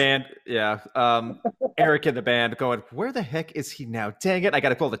 Aaron in the band. Yeah. Eric in the band going, where the heck is he now? Dang it. I got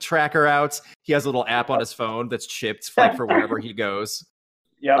to pull the tracker out. He has a little app on his phone that's chipped like for wherever he goes.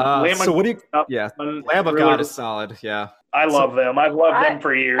 Yeah. So what do you, Lamb of God is solid. Yeah. I love them. I've loved them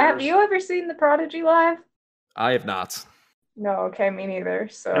for years. Have you ever seen The Prodigy live? I have not. No, okay, me neither.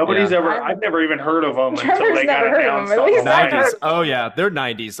 So nobody's ever. I've never even heard of them until they got announced. 90s. Oh yeah, they're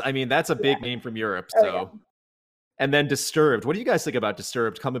 90s. I mean, that's a big name from Europe. So, and then Disturbed. What do you guys think about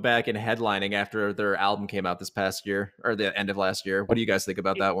Disturbed coming back and headlining after their album came out this past year or the end of last year? What do you guys think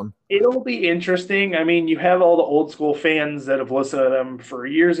about that one? It'll be interesting. I mean, you have all the old school fans that have listened to them for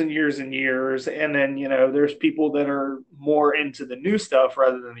years and years and years, and then there's people that are more into the new stuff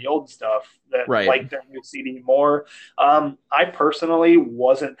rather than the old stuff that like their new CD more. I personally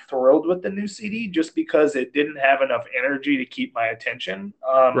wasn't thrilled with the new CD just because it didn't have enough energy to keep my attention.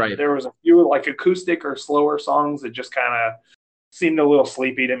 There was a few like acoustic or slower songs that just kind of seemed a little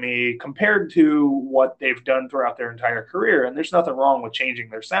sleepy to me compared to what they've done throughout their entire career. And there's nothing wrong with changing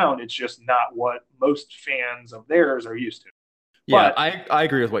their sound. It's just not what most fans of theirs are used to. Yeah, I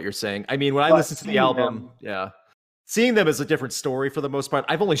agree with what you're saying. I mean, when I listen to the album, seeing them is a different story for the most part.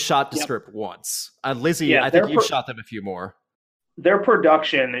 I've only shot Disturbed once. Lizzie, I think you've shot them a few more. Their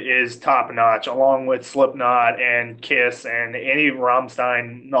production is top notch, along with Slipknot and Kiss and any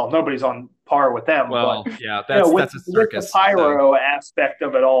Rammstein. No, nobody's on par with them. Well, but, that's a circus. With the pyro aspect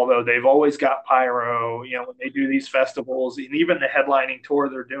of it all, though, they've always got pyro. When they do these festivals, and even the headlining tour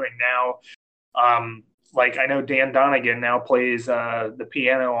they're doing now. Like I know Dan Donegan now plays the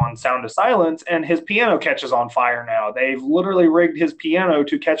piano on Sound of Silence, and his piano catches on fire now. They've literally rigged his piano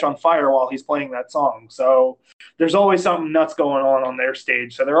to catch on fire while he's playing that song. So there's always something nuts going on their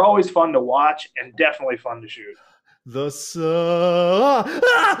stage. So they're always fun to watch and definitely fun to shoot. The sun.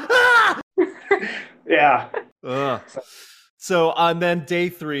 Yeah. So on then day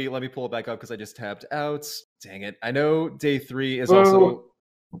 3, let me pull it back up because I just tabbed out. Dang it. I know day 3 is also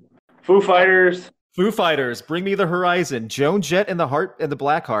Foo Fighters. Bring Me the Horizon, Joan Jett and the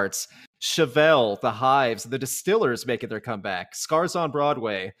Blackhearts, Chevelle, The Hives, The Distillers making their comeback, Scars on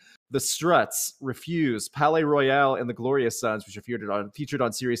Broadway, The Struts, Refuse, Palais Royale, and The Glorious Sons, which are featured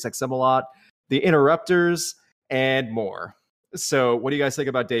on Sirius XM a lot, The Interrupters, and more. So what do you guys think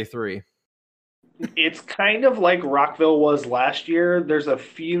about day 3? It's kind of like Rockville was last year. There's a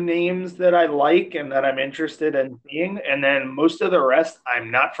few names that I like and that I'm interested in seeing, and then most of the rest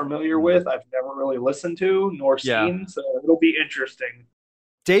I'm not familiar with. I've never really listened to nor seen, so it'll be interesting.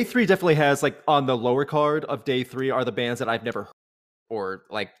 Day 3 definitely has, like, on the lower card of day 3 are the bands that I've never heard, or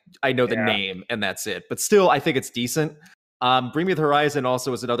like I know the name and that's it. But still, I think it's decent. Bring Me the Horizon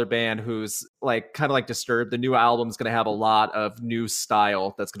also is another band who's like kind of like Disturbed. The new album is going to have a lot of new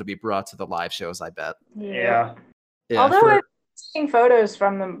style that's going to be brought to the live shows, I bet. Yeah. Although I'm seeing photos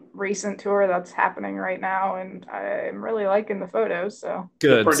from the recent tour that's happening right now, and I'm really liking the photos. So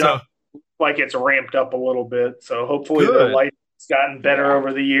good. Like it's ramped up a little bit. So hopefully the light's gotten better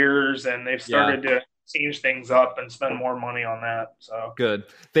over the years, and they've started to change things up and spend more money on that. So good.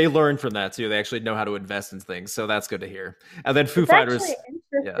 They learn from that too. They actually know how to invest in things, so that's good to hear. And then Foo It's Fighters. actually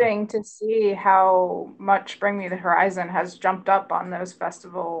interesting to see how much Bring Me the Horizon has jumped up on those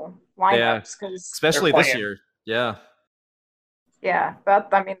festival lineups, because especially this year. Yeah. Yeah,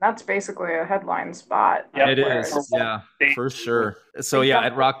 that's basically a headline spot. Yeah, it is. Yeah, for sure. So yeah,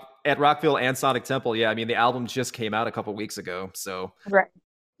 at Rockville and Sonic Temple. Yeah, I mean the album just came out a couple weeks ago. So right.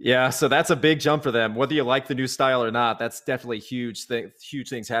 Yeah, so that's a big jump for them. Whether you like the new style or not, that's definitely huge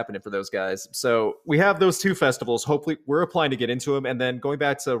things happening for those guys. So we have those two festivals. Hopefully we're applying to get into them. And then going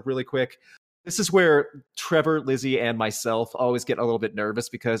back to really quick, this is where Trevor, Lizzie, and myself always get a little bit nervous,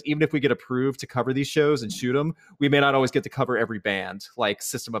 because even if we get approved to cover these shows and shoot them, we may not always get to cover every band, like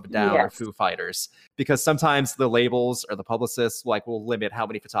System of a Down or Foo Fighters, because sometimes the labels or the publicists will limit how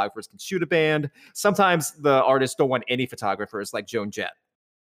many photographers can shoot a band. Sometimes the artists don't want any photographers, like Joan Jett.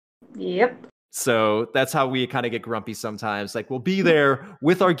 Yep. So that's how we kind of get grumpy sometimes. Like, we'll be there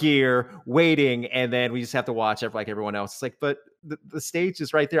with our gear waiting, and then we just have to watch like everyone else. It's like, but the stage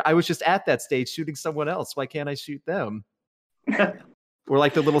is right there. I was just at that stage shooting someone else. Why can't I shoot them? We're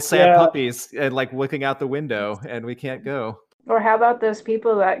like the little sad puppies and like looking out the window, and we can't go. Or how about those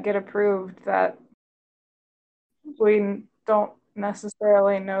people that get approved that we don't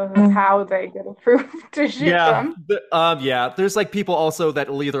necessarily know how they get approved to shoot them? There's like people also that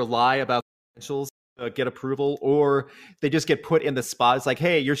will either lie about credentials get approval, or they just get put in the spot. It's like,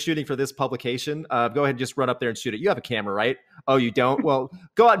 hey, you're shooting for this publication, go ahead and just run up there and shoot it. You have a camera, right? Oh, you don't? Well,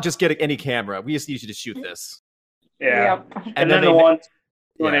 go out and just get any camera. We just need you to shoot this. And then the ones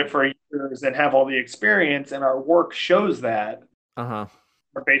doing it for years and have all the experience, and our work shows that, are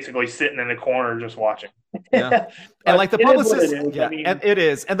basically sitting in the corner just watching. And like the publicists, and it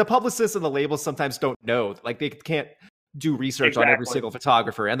is, and the publicists and the labels sometimes don't know, like they can't do research on every single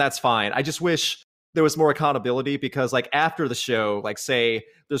photographer, and that's fine. I just wish there was more accountability, because like after the show, like say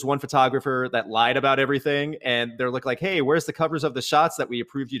there's one photographer that lied about everything, and they're like, hey, where's the covers of the shots that we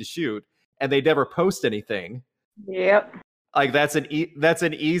approved you to shoot? And they never post anything. Yep. Like that's an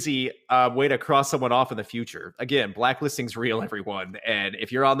easy way to cross someone off in the future. Again, blacklisting's real, everyone, and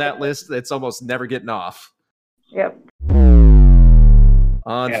if you're on that list, it's almost never getting off. Yep.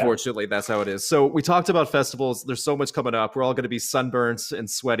 Unfortunately, that's how it is. So we talked about festivals. There's so much coming up. We're all going to be sunburnt and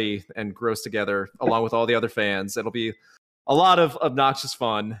sweaty and gross together, along with all the other fans. It'll be a lot of obnoxious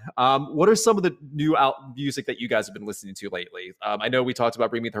fun. What are some of the new music that you guys have been listening to lately? I know we talked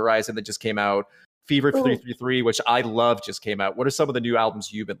about Bring Me the Horizon that just came out. Fever 333, which I love, just came out. What are some of the new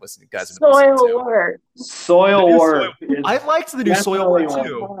albums you've been listening to? Soilwork. I liked the new Soilwork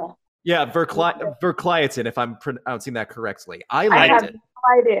too. Yeah, Verkliatin, if I'm pronouncing that correctly. I liked it.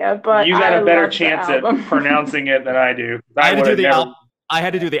 No idea, but you got a better chance at pronouncing it than I do. I had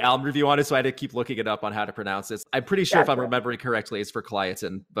to do the album review on it, so I had to keep looking it up on how to pronounce this. I'm pretty sure if I'm remembering correctly, it's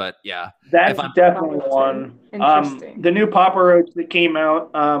Verkliatin, but yeah. That's definitely one. The new Papa Roach that came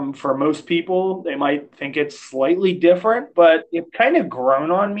out, for most people, they might think it's slightly different, but it kind of grown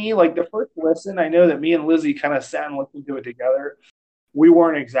on me. Like the first listen, I know that me and Lizzie kind of sat and listened to it together. We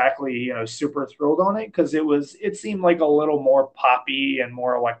weren't exactly, super thrilled on it, because it seemed like a little more poppy and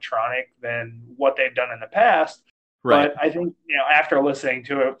more electronic than what they've done in the past. Right. But I think, after listening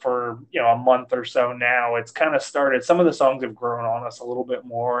to it for, a month or so now, it's kind of started. Some of the songs have grown on us a little bit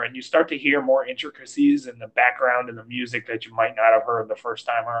more, and you start to hear more intricacies in the background and the music that you might not have heard the first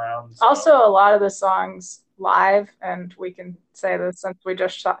time around. So. Also, a lot of the songs live, and we can say this since we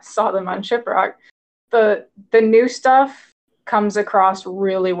just saw them on Shiprock, the new stuff comes across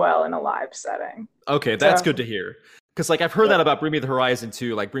really well in a live setting. Okay, that's good to hear. Because I've heard that about Bring Me the Horizon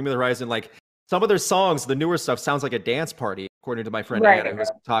too. Like Bring Me the Horizon, some of their songs, the newer stuff, sounds like a dance party, according to my friend Anna, who's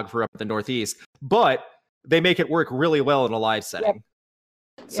a photographer up in the Northeast. But they make it work really well in a live setting.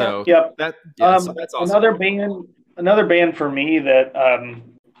 Yep. So so that's awesome. Another band for me that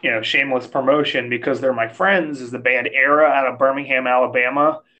shameless promotion, because they're my friends, is the band Era out of Birmingham,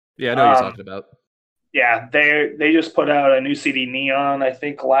 Alabama. Yeah, I know what you're talking about. Yeah, they just put out a new CD, Neon, I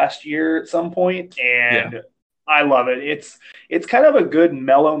think last year at some point, and I love it. It's kind of a good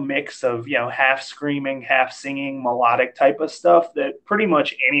mellow mix of half screaming, half singing, melodic type of stuff that pretty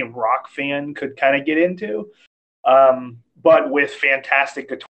much any rock fan could kind of get into, but with fantastic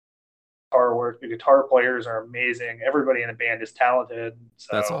guitar work. The guitar players are amazing. Everybody in the band is talented. So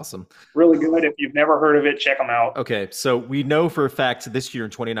that's awesome. Really good. If you've never heard of it, check them out. Okay, so we know for a fact this year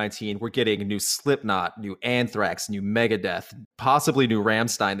in 2019, we're getting new Slipknot, new Anthrax, new Megadeth, possibly new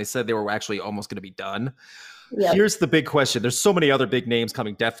Rammstein. They said they were actually almost going to be done. Yep. Here's the big question. There's so many other big names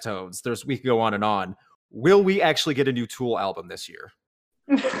coming, Deftones. We could go on and on. Will we actually get a new Tool album this year?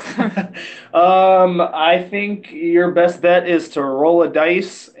 I think your best bet is to roll a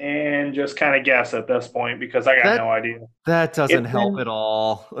dice and just kind of guess at this point because I got no idea. That doesn't It's help been- at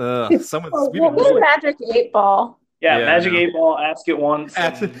all. Someone's Oh, we've what been was rolling. Magic 8 Ball? Yeah, Yeah, Magic no. 8 Ball, ask it once.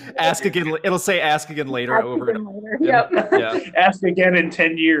 Ask again. It'll say ask again later Ask over again and later. Yep. yeah, Ask again in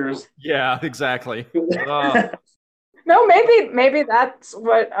 10 years. yeah, exactly. No, maybe that's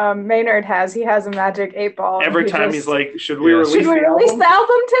what Maynard has. He has a Magic 8 Ball. and Every he time just- he's like, should we Yeah. release should we the release album? the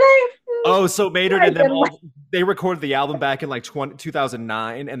album today? Oh, so Maynard and them Right, all, they recorded the album back in like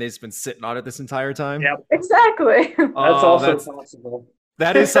 2009 and they've just been sitting on it this entire time. Yep. Exactly. That's Oh, also possible.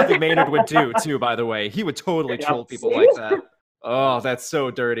 that is something Maynard would do too, by the way. He would totally Yeah. troll people like that. Oh, that's so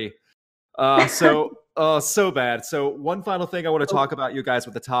dirty. So bad. So one final thing I want to talk about, you guys,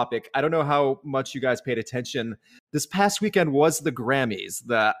 with the topic. I don't know how much you guys paid attention. This past weekend was the Grammys,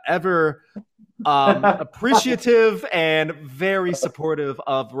 the ever appreciative and very supportive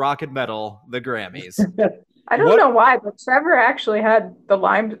of rock and metal, the Grammys. I don't What- know why, but Trevor actually had a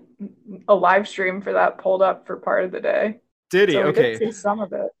live stream for that pulled up for part of the day. Did he? So we Okay. did see some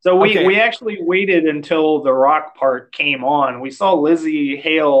of it. So Okay. we actually waited until the rock part came on. We saw Lizzie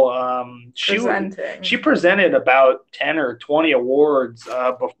Hale. Presenting. She presented about 10 or 20 awards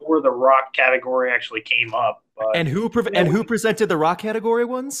before the rock category actually came up. But, And who presented the rock category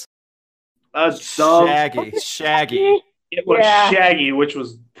ones? some, Shaggy. it was Yeah. Shaggy, which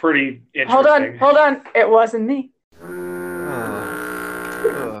was pretty Hold interesting. on. It wasn't me.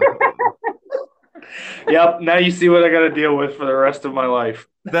 Yep. Now you see what I got to deal with for the rest of my life.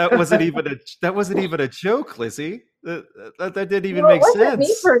 That wasn't even a joke, Lizzie. That didn't even Well, make it wasn't me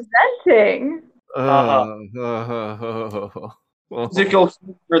sense. presenting. Musical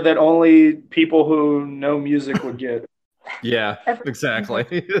humor that only people who know music would get. Yeah,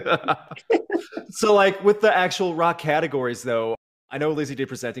 exactly. So, like, with the actual rock categories, though, I know Lizzie did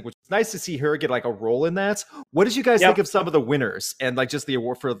presenting, which is nice to see her get like a role in that. What did you guys think of some of the winners and like just the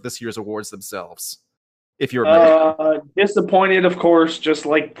award for this year's awards themselves? If you remember, Disappointed, of course, just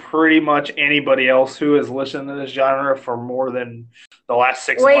like pretty much anybody else who has listened to this genre for more than the last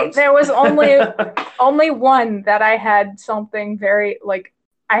 6 Wait, months. there was only one that I had something very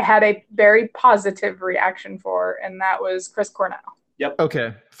I had a very positive reaction for, and that was Chris Cornell.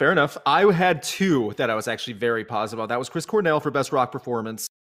 Okay, fair enough. I had two that I was actually very positive about. That was Chris Cornell for Best Rock Performance,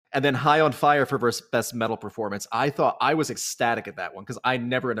 and then High on Fire for Best Metal Performance. I was ecstatic at that one because I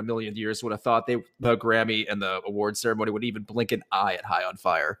never in a million years would have thought the Grammy and the award ceremony would even blink an eye at High on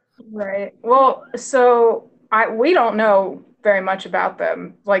Fire. Right. Well, so we don't know very much about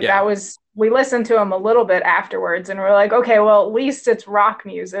them. We listened to them a little bit afterwards, and we're like, okay, well, at least it's rock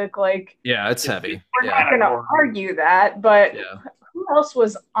music. Like, Yeah, it's heavy. we're not going to argue that, but Yeah. who else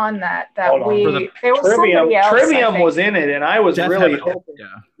was on that? Hold on. There was somebody else. I Trivium think. was in it, and I was Death really Heaven. hoping Yeah.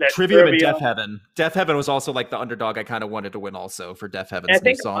 that Trivium and Death Heaven. Death Heaven was also like the underdog I kind of wanted to win also for Death Heaven's I new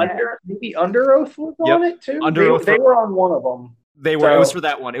think song. maybe Under Oath was on it too. Under Oath they were on one of them. They were. It was So- for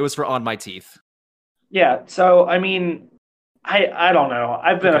that one. It was for On My Teeth. Yeah, so I mean, I don't know.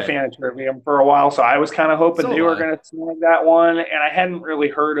 I've been a Okay. fan of Trivium for a while, so I was kind of hoping So they am were I. going to snag that one, and I hadn't really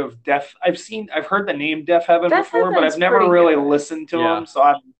heard of Death. I've heard the name Death Heaven Death before, but Heaven's I've never pretty really good. listened to Yeah. them, so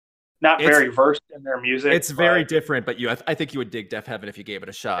I'm not It's- very versed in their music. It's very but- different, but I think you would dig Death Heaven if you gave it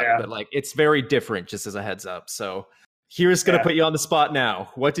a shot. Yeah. But like, it's very different, just as a heads up. So here's gonna Yeah. put you on the spot now.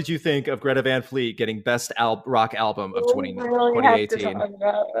 What did you think of Greta Van Fleet getting Best Rock Album of We really have to 2018? talk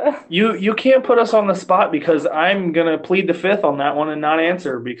about it. You can't put us on the spot because I'm gonna plead the fifth on that one and not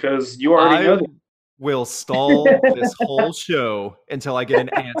answer because you already know I that. will stall this whole show until I get an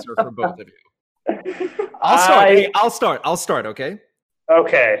answer from both of you. I'll start. Okay.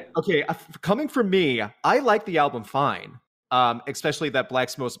 Okay. Okay, coming from me, I like the album fine. Especially that Black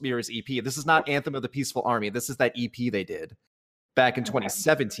Smoke Mirrors EP. This is not Anthem of the Peaceful Army. This is that EP they did back in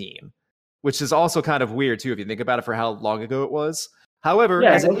 2017, which is also kind of weird too if you think about it for how long ago it was. However,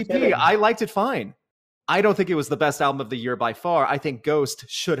 Yeah, as an no EP, kidding. I liked it fine. I don't think it was the best album of the year by far. I think Ghost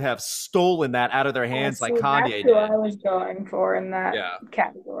should have stolen that out of their hands like See, Kanye that's did. who I was going for in that Yeah.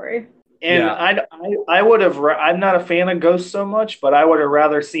 category. And Yeah. I would have. I'm not a fan of Ghost so much, but I would have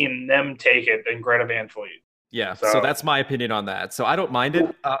rather seen them take it than Greta Van Fleet. Yeah, So- so that's my opinion on that. So I don't mind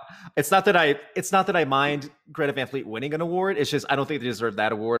it. It's not that I mind Greta Van Fleet winning an award. It's just I don't think they deserve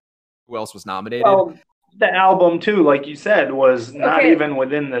that award. Who else was nominated? Well, the album too, like you said, was not Okay. even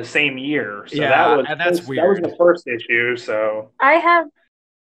within the same year. So Yeah, that was and that's that was weird. the first issue. So I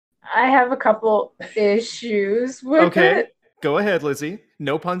have a couple issues with Okay. it. Go ahead, Lizzie.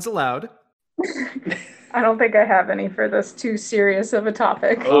 No puns allowed. I don't think I have any for this too serious of a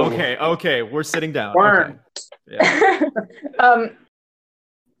topic. Oh. Okay, we're sitting down. Burn. Okay. Yeah.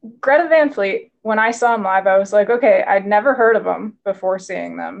 Greta Van Fleet, when I saw them live, I was like, okay, I'd never heard of them before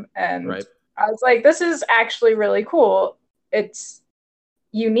seeing them. And Right. I was like, this is actually really cool. It's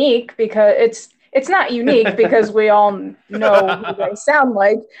unique because it's not unique because we all know who they sound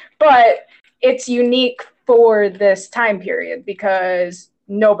like, but it's unique for this time period because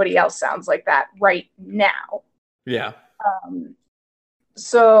nobody else sounds like that right now. Yeah.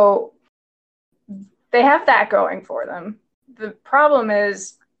 So they have that going for them. The problem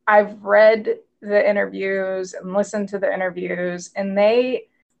is I've read the interviews and listened to the interviews, and they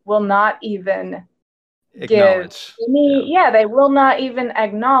will not even Acknowledge. they will not even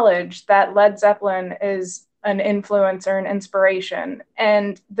acknowledge that Led Zeppelin is an influence or an inspiration.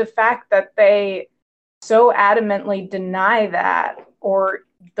 And the fact that they so adamantly deny that or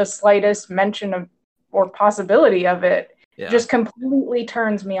the slightest mention of or possibility of it just completely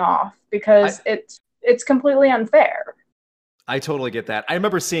turns me off because it's completely unfair. I totally get that. I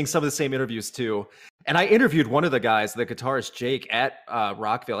remember seeing some of the same interviews too. And I interviewed one of the guys, the guitarist Jake, at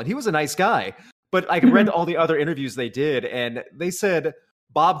Rockville, and he was a nice guy. But I read all the other interviews they did, and they said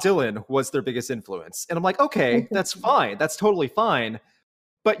Bob Dylan was their biggest influence. And I'm like, okay, that's fine. That's totally fine.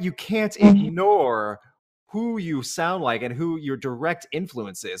 But you can't ignore who you sound like and who your direct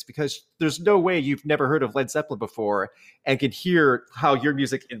influence is, because there's no way you've never heard of Led Zeppelin before and can hear how your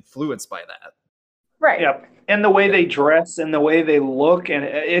music influenced by that. Right. Yep. And the way they dress and the way they look, and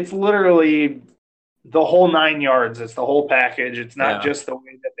it's literally the whole 9 yards. It's the whole package. It's not just the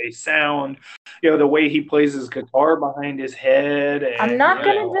way that they sound, the way he plays his guitar behind his head. And, I'm not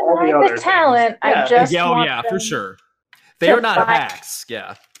going to deny the talent. Yeah. I just for sure. They are not hacks.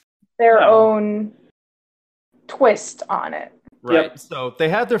 Yeah. Their own twist on it. Right. Yep. So they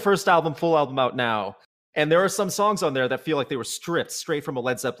have their first full album out now. And there are some songs on there that feel like they were stripped straight from a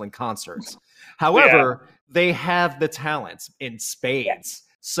Led Zeppelin concert. However, they have the talent in spades. Yes.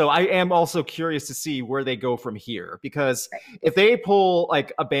 So I am also curious to see where they go from here, because if they pull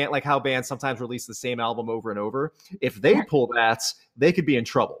like a band, like how bands sometimes release the same album over and over, if they pull that, they could be in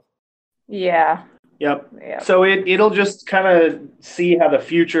trouble. Yeah. Yep. So it'll just kind of see how the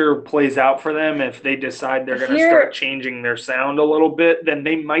future plays out for them. If they decide they're going to start changing their sound a little bit, then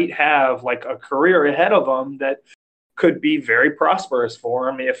they might have like a career ahead of them that could be very prosperous for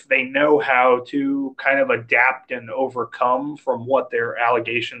them if they know how to kind of adapt and overcome from what their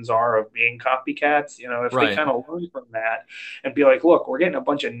allegations are of being copycats. If they kind of learn from that and be like, look, we're getting a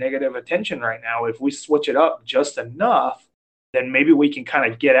bunch of negative attention right now. If we switch it up just enough, then maybe we can kind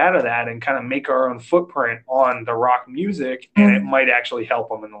of get out of that and kind of make our own footprint on the rock music, and it might actually help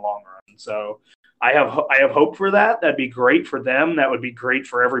them in the long run. So I have hope for that. That'd be great for them. That would be great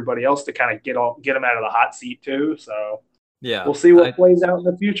for everybody else to kind of get them out of the hot seat too. So we'll see what plays out in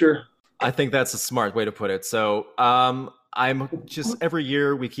the future. I think that's a smart way to put it. So I'm just, every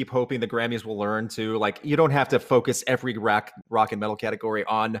year we keep hoping the Grammys will learn to, like, you don't have to focus every rock and metal category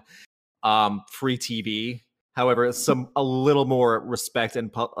on free TV. However, a little more respect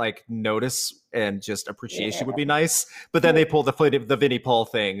and like notice and just appreciation would be nice. But then they pull the Vinnie Paul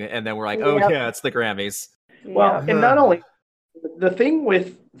thing, and then we're like, oh yeah, it's the Grammys. Well, and not only the thing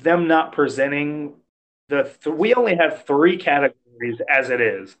with them not presenting we only have 3 categories as it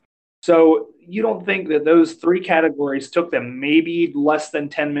is. So you don't think that those 3 categories took them maybe less than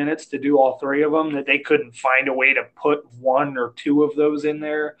 10 minutes to do all 3 of them, that they couldn't find a way to put 1 or 2 of those in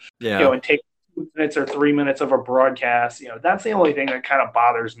there, and take 2 minutes or 3 minutes of a broadcast? That's the only thing that kind of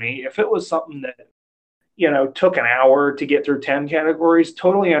bothers me. If it was something that, took an hour to get through 10 categories,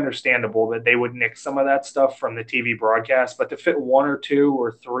 totally understandable that they would nix some of that stuff from the TV broadcast. But to fit 1 or 2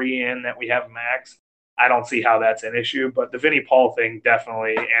 or 3 in that we have max, I don't see how that's an issue. But the Vinnie Paul thing,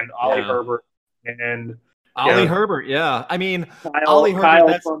 definitely, and Ollie Herbert and Ollie Herbert, I mean,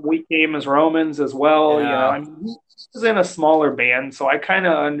 Kyle from We Came as Romans as well. I mean, he was in a smaller band, so I kind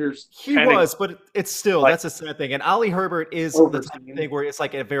of understand. He was, but it's still, that's a sad thing. And Ollie Herbert is the type of thing where it's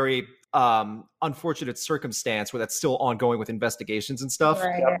like a very unfortunate circumstance where that's still ongoing with investigations and stuff.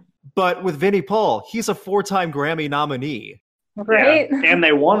 Right. But with Vinnie Paul, he's a 4-time Grammy nominee. Right. Yeah. And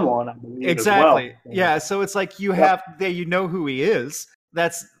they won one, I believe. Exactly. As well. Yeah. So it's like you know who he is.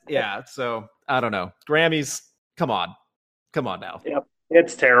 That's so I don't know. Grammys, come on now. Yep.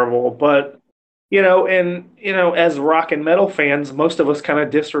 It's terrible. But as rock and metal fans, most of us kind of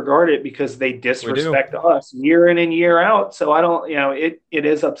disregard it because they disrespect us year in and year out. So I don't, it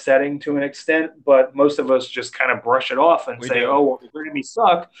is upsetting to an extent, but most of us just kind of brush it off and say, oh, well, the Grammys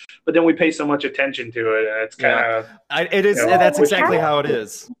suck. But then we pay so much attention to it. And it's kind of, it is. That's exactly how it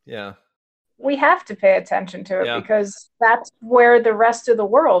is. Yeah. We have to pay attention to it because that's where the rest of the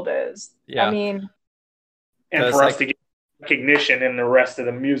world is. Yeah. I mean, and for us to get recognition in the rest of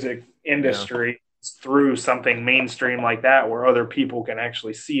the music industry through something mainstream like that, where other people can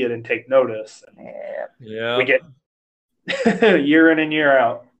actually see it and take notice. Yeah. We get year in and year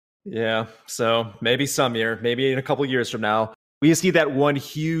out. Yeah. So maybe some year, maybe in a couple years from now, we just need that one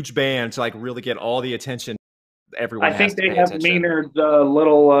huge band to like really get all the attention everyone I think has to they pay have attention. Maynard's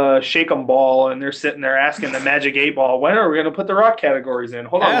little shake 'em ball, and they're sitting there asking the Magic 8 Ball, when are we going to put the rock categories in?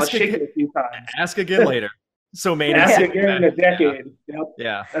 Hold on, let's shake it a few times. Ask again later. So Maynard Ask again in a decade. Yeah, Yep.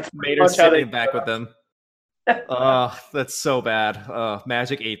 yeah. That's Maynard how they sitting back with them. That's so bad.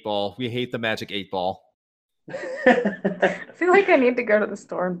 Magic 8 Ball. We hate the Magic 8 Ball. I feel like I need to go to the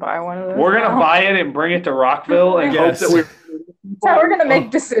store and buy one of those. We're gonna buy it and bring it to Rockville and hope that we're. So we're gonna make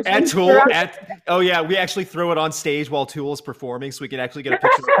decisions. At Tool, we actually throw it on stage while Tool is performing, so we can actually get a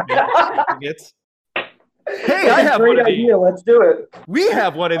picture of it. Hey, I have great one of these. idea. Let's do it. We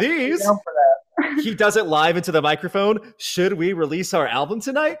have one of these. Down for that. He does it live into the microphone. Should we release our album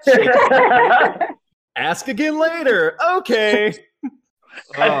tonight? Ask again later. Okay.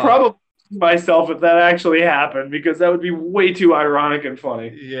 I'd probably myself if that actually happened, because that would be way too ironic and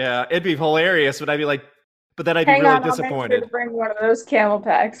funny. Yeah, it'd be hilarious, but I'd be like, but then I'd be Hang really on, disappointed. I'll make sure to bring one of those camel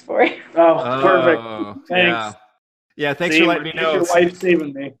packs for you. Oh, perfect. Yeah. Thanks. Yeah, thanks for letting me know. Your wife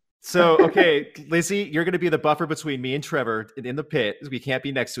saving me. So, okay, Lizzie, you're going to be the buffer between me and Trevor in the pit. We can't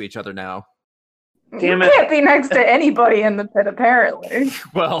be next to each other now. Damn you it. can't be next to anybody in the pit, apparently.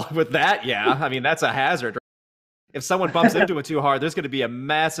 Well, with that, yeah. I mean, that's a hazard. If someone bumps into it too hard, there's going to be a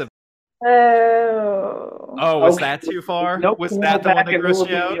massive... Oh, was that too far? Nope. Was that the one that grossed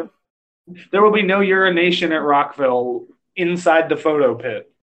you out? There will be no urination at Rockville inside the photo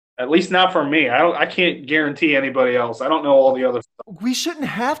pit. At least not for me. I can't guarantee anybody else. I don't know all the other stuff. We shouldn't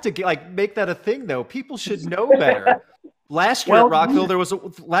have to make that a thing, though. People should know better. Last year at Rockville,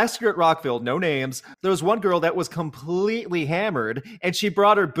 no names, there was one girl that was completely hammered, and she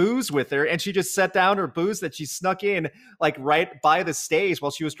brought her booze with her, and she just set down her booze that she snuck in like right by the stage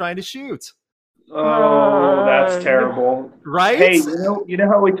while she was trying to shoot. Oh, that's terrible. Right? Hey, you know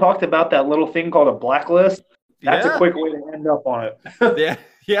how we talked about that little thing called a blacklist? That's a quick way to end up on it.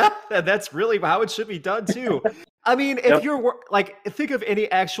 Yeah, that's really how it should be done too. I mean, if you're think of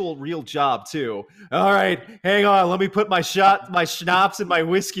any actual real job too. All right, hang on, let me put my schnapps and my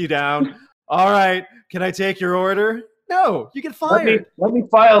whiskey down. All right, can I take your order? No, you get fired. Let me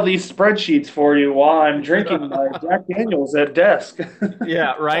file these spreadsheets for you while I'm drinking my Jack Daniels at desk.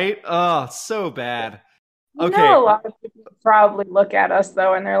 Yeah, right? Oh, so bad. Okay. You know, a lot of people probably look at us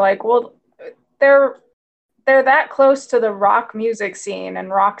though, and they're like, "Well, they're that close to the rock music scene and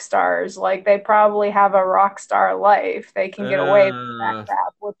rock stars. Like, they probably have a rock star life. They can get away from that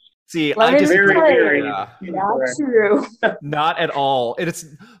crap." Which, see, I just very not true. Not at all. It's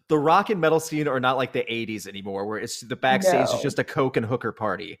the rock and metal scene are not like the 80s anymore, where it's the backstage is just a coke and hooker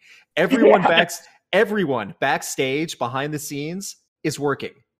party. Everyone backstage behind the scenes is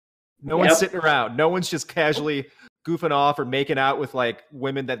working. No one's sitting around. No one's just casually goofing off or making out with like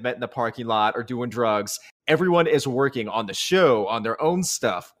women that met in the parking lot or doing drugs. Everyone is working on the show, on their own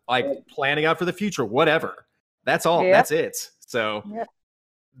stuff, like planning out for the future, whatever. That's all. That's it. So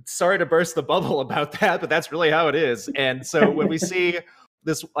sorry to burst the bubble about that, but that's really how it is. And so when we see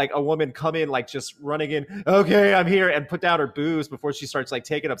this, like a woman come in, like just running in, okay, I'm here, and put down her booze before she starts like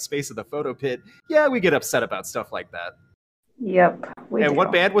taking up space in the photo pit. Yeah, we get upset about stuff like that. Yep. And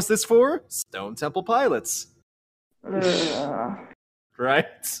what band was this for? Stone Temple Pilots. Right?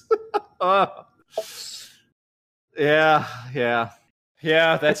 Yeah,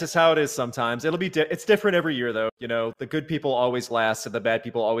 that's just how it is sometimes. It'll be it's different every year though, you know. The good people always last and the bad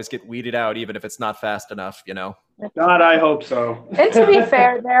people always get weeded out, even if it's not fast enough, you know. God, I hope so. And to be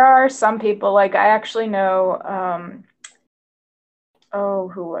fair, there are some people, like I actually know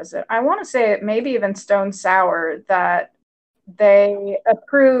who was it? I want to say it maybe even Stone Sour, that they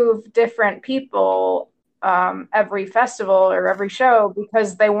approve different people every festival or every show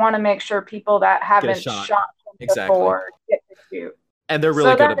because they want to make sure people that haven't shot before get to shoot. And they're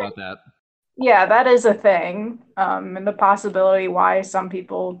really good about that. Yeah, that is a thing. And the possibility why some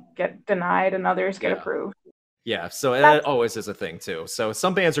people get denied and others get approved. Yeah, so that always is a thing too. So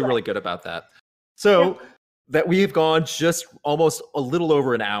some bands are really good about that. So that we have gone just almost a little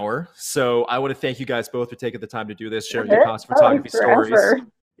over an hour. So I want to thank you guys both for taking the time to do this, sharing your Cons photography stories.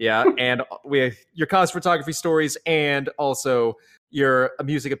 Yeah, and your Cons photography stories and also your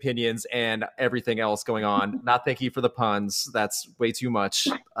music opinions and everything else going on. Not thank you for the puns. That's way too much.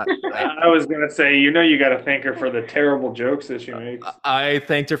 I was going to say, you got to thank her for the terrible jokes that she makes. I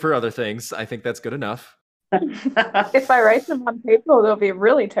thanked her for other things. I think that's good enough. If I write them on paper, they'll be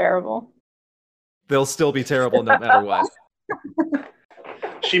really terrible. They'll still be terrible no matter what.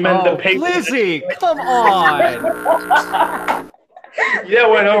 She meant the paper. Lizzie, come on. Yeah,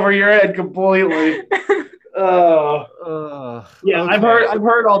 went over your head completely. Yeah, okay. I've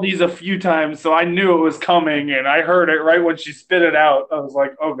heard all these a few times, so I knew it was coming, and I heard it right when she spit it out. I was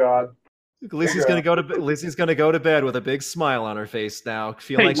like, "Oh God." Lizzie's gonna go to bed with a big smile on her face now,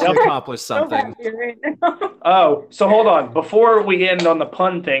 feeling like she accomplished something. Oh, so hold on. Before we end on the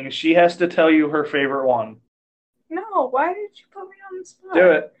pun thing, she has to tell you her favorite one. No, why did you put me on the spot?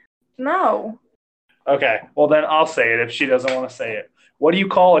 Do it. No. Okay, well then I'll say it if she doesn't want to say it. What do you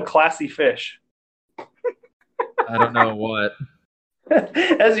call a classy fish? I don't know what.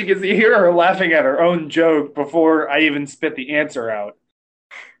 As you can see, hear her laughing at her own joke before I even spit the answer out.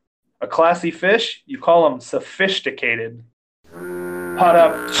 A classy fish, you call them sophisticated. Hot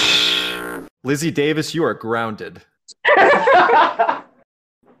up. Lizzie Davis, you are grounded.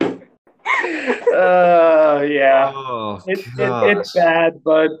 Yeah. Oh, it's bad,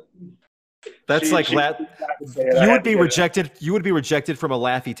 but that's you would be rejected. You would be rejected from a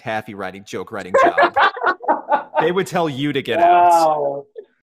Laffy Taffy joke writing job. They would tell you to get out.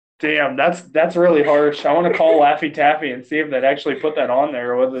 Damn, that's really harsh. I want to call Laffy Taffy and see if they'd actually put that on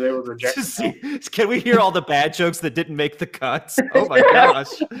there or whether they would reject it. Can we hear all the bad jokes that didn't make the cuts? Oh my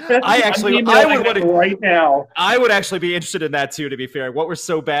gosh. I would right now. I would actually be interested in that too, to be fair. What were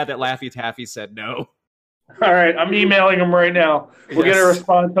so bad that Laffy Taffy said no? All right, I'm emailing them right now. We'll get a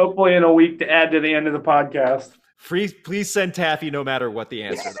response hopefully in a week to add to the end of the podcast. Please send Taffy no matter what the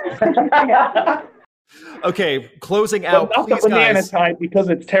answer is. Okay, closing out. Not the banana type because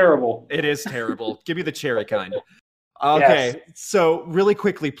it's terrible. It is terrible. Give me the cherry kind. Okay, yes. So really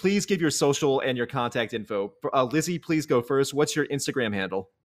quickly, please give your social and your contact info. Lizzie, please go first. What's your Instagram handle?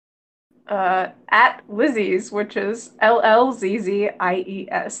 At Lizzie's, which is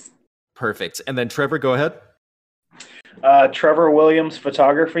LLZZIES. Perfect. And then Trevor, go ahead. Trevor Williams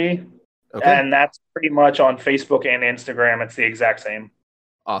Photography. Okay. And that's pretty much on Facebook and Instagram. It's the exact same.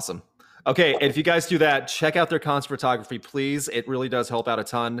 Awesome. Okay, and if you guys do that, check out their concert photography, please. It really does help out a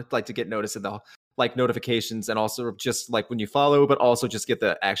ton. Like to get noticed in the notifications, and also just like when you follow, but also just get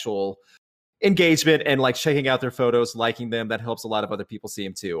the actual engagement and like checking out their photos, liking them. That helps a lot of other people see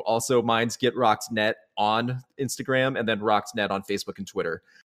them too. Also, mine's Get Rocked Net on Instagram, and then Rocked Net on Facebook and Twitter.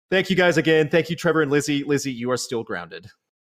 Thank you guys again. Thank you, Trevor and Lizzie. Lizzie, you are still grounded.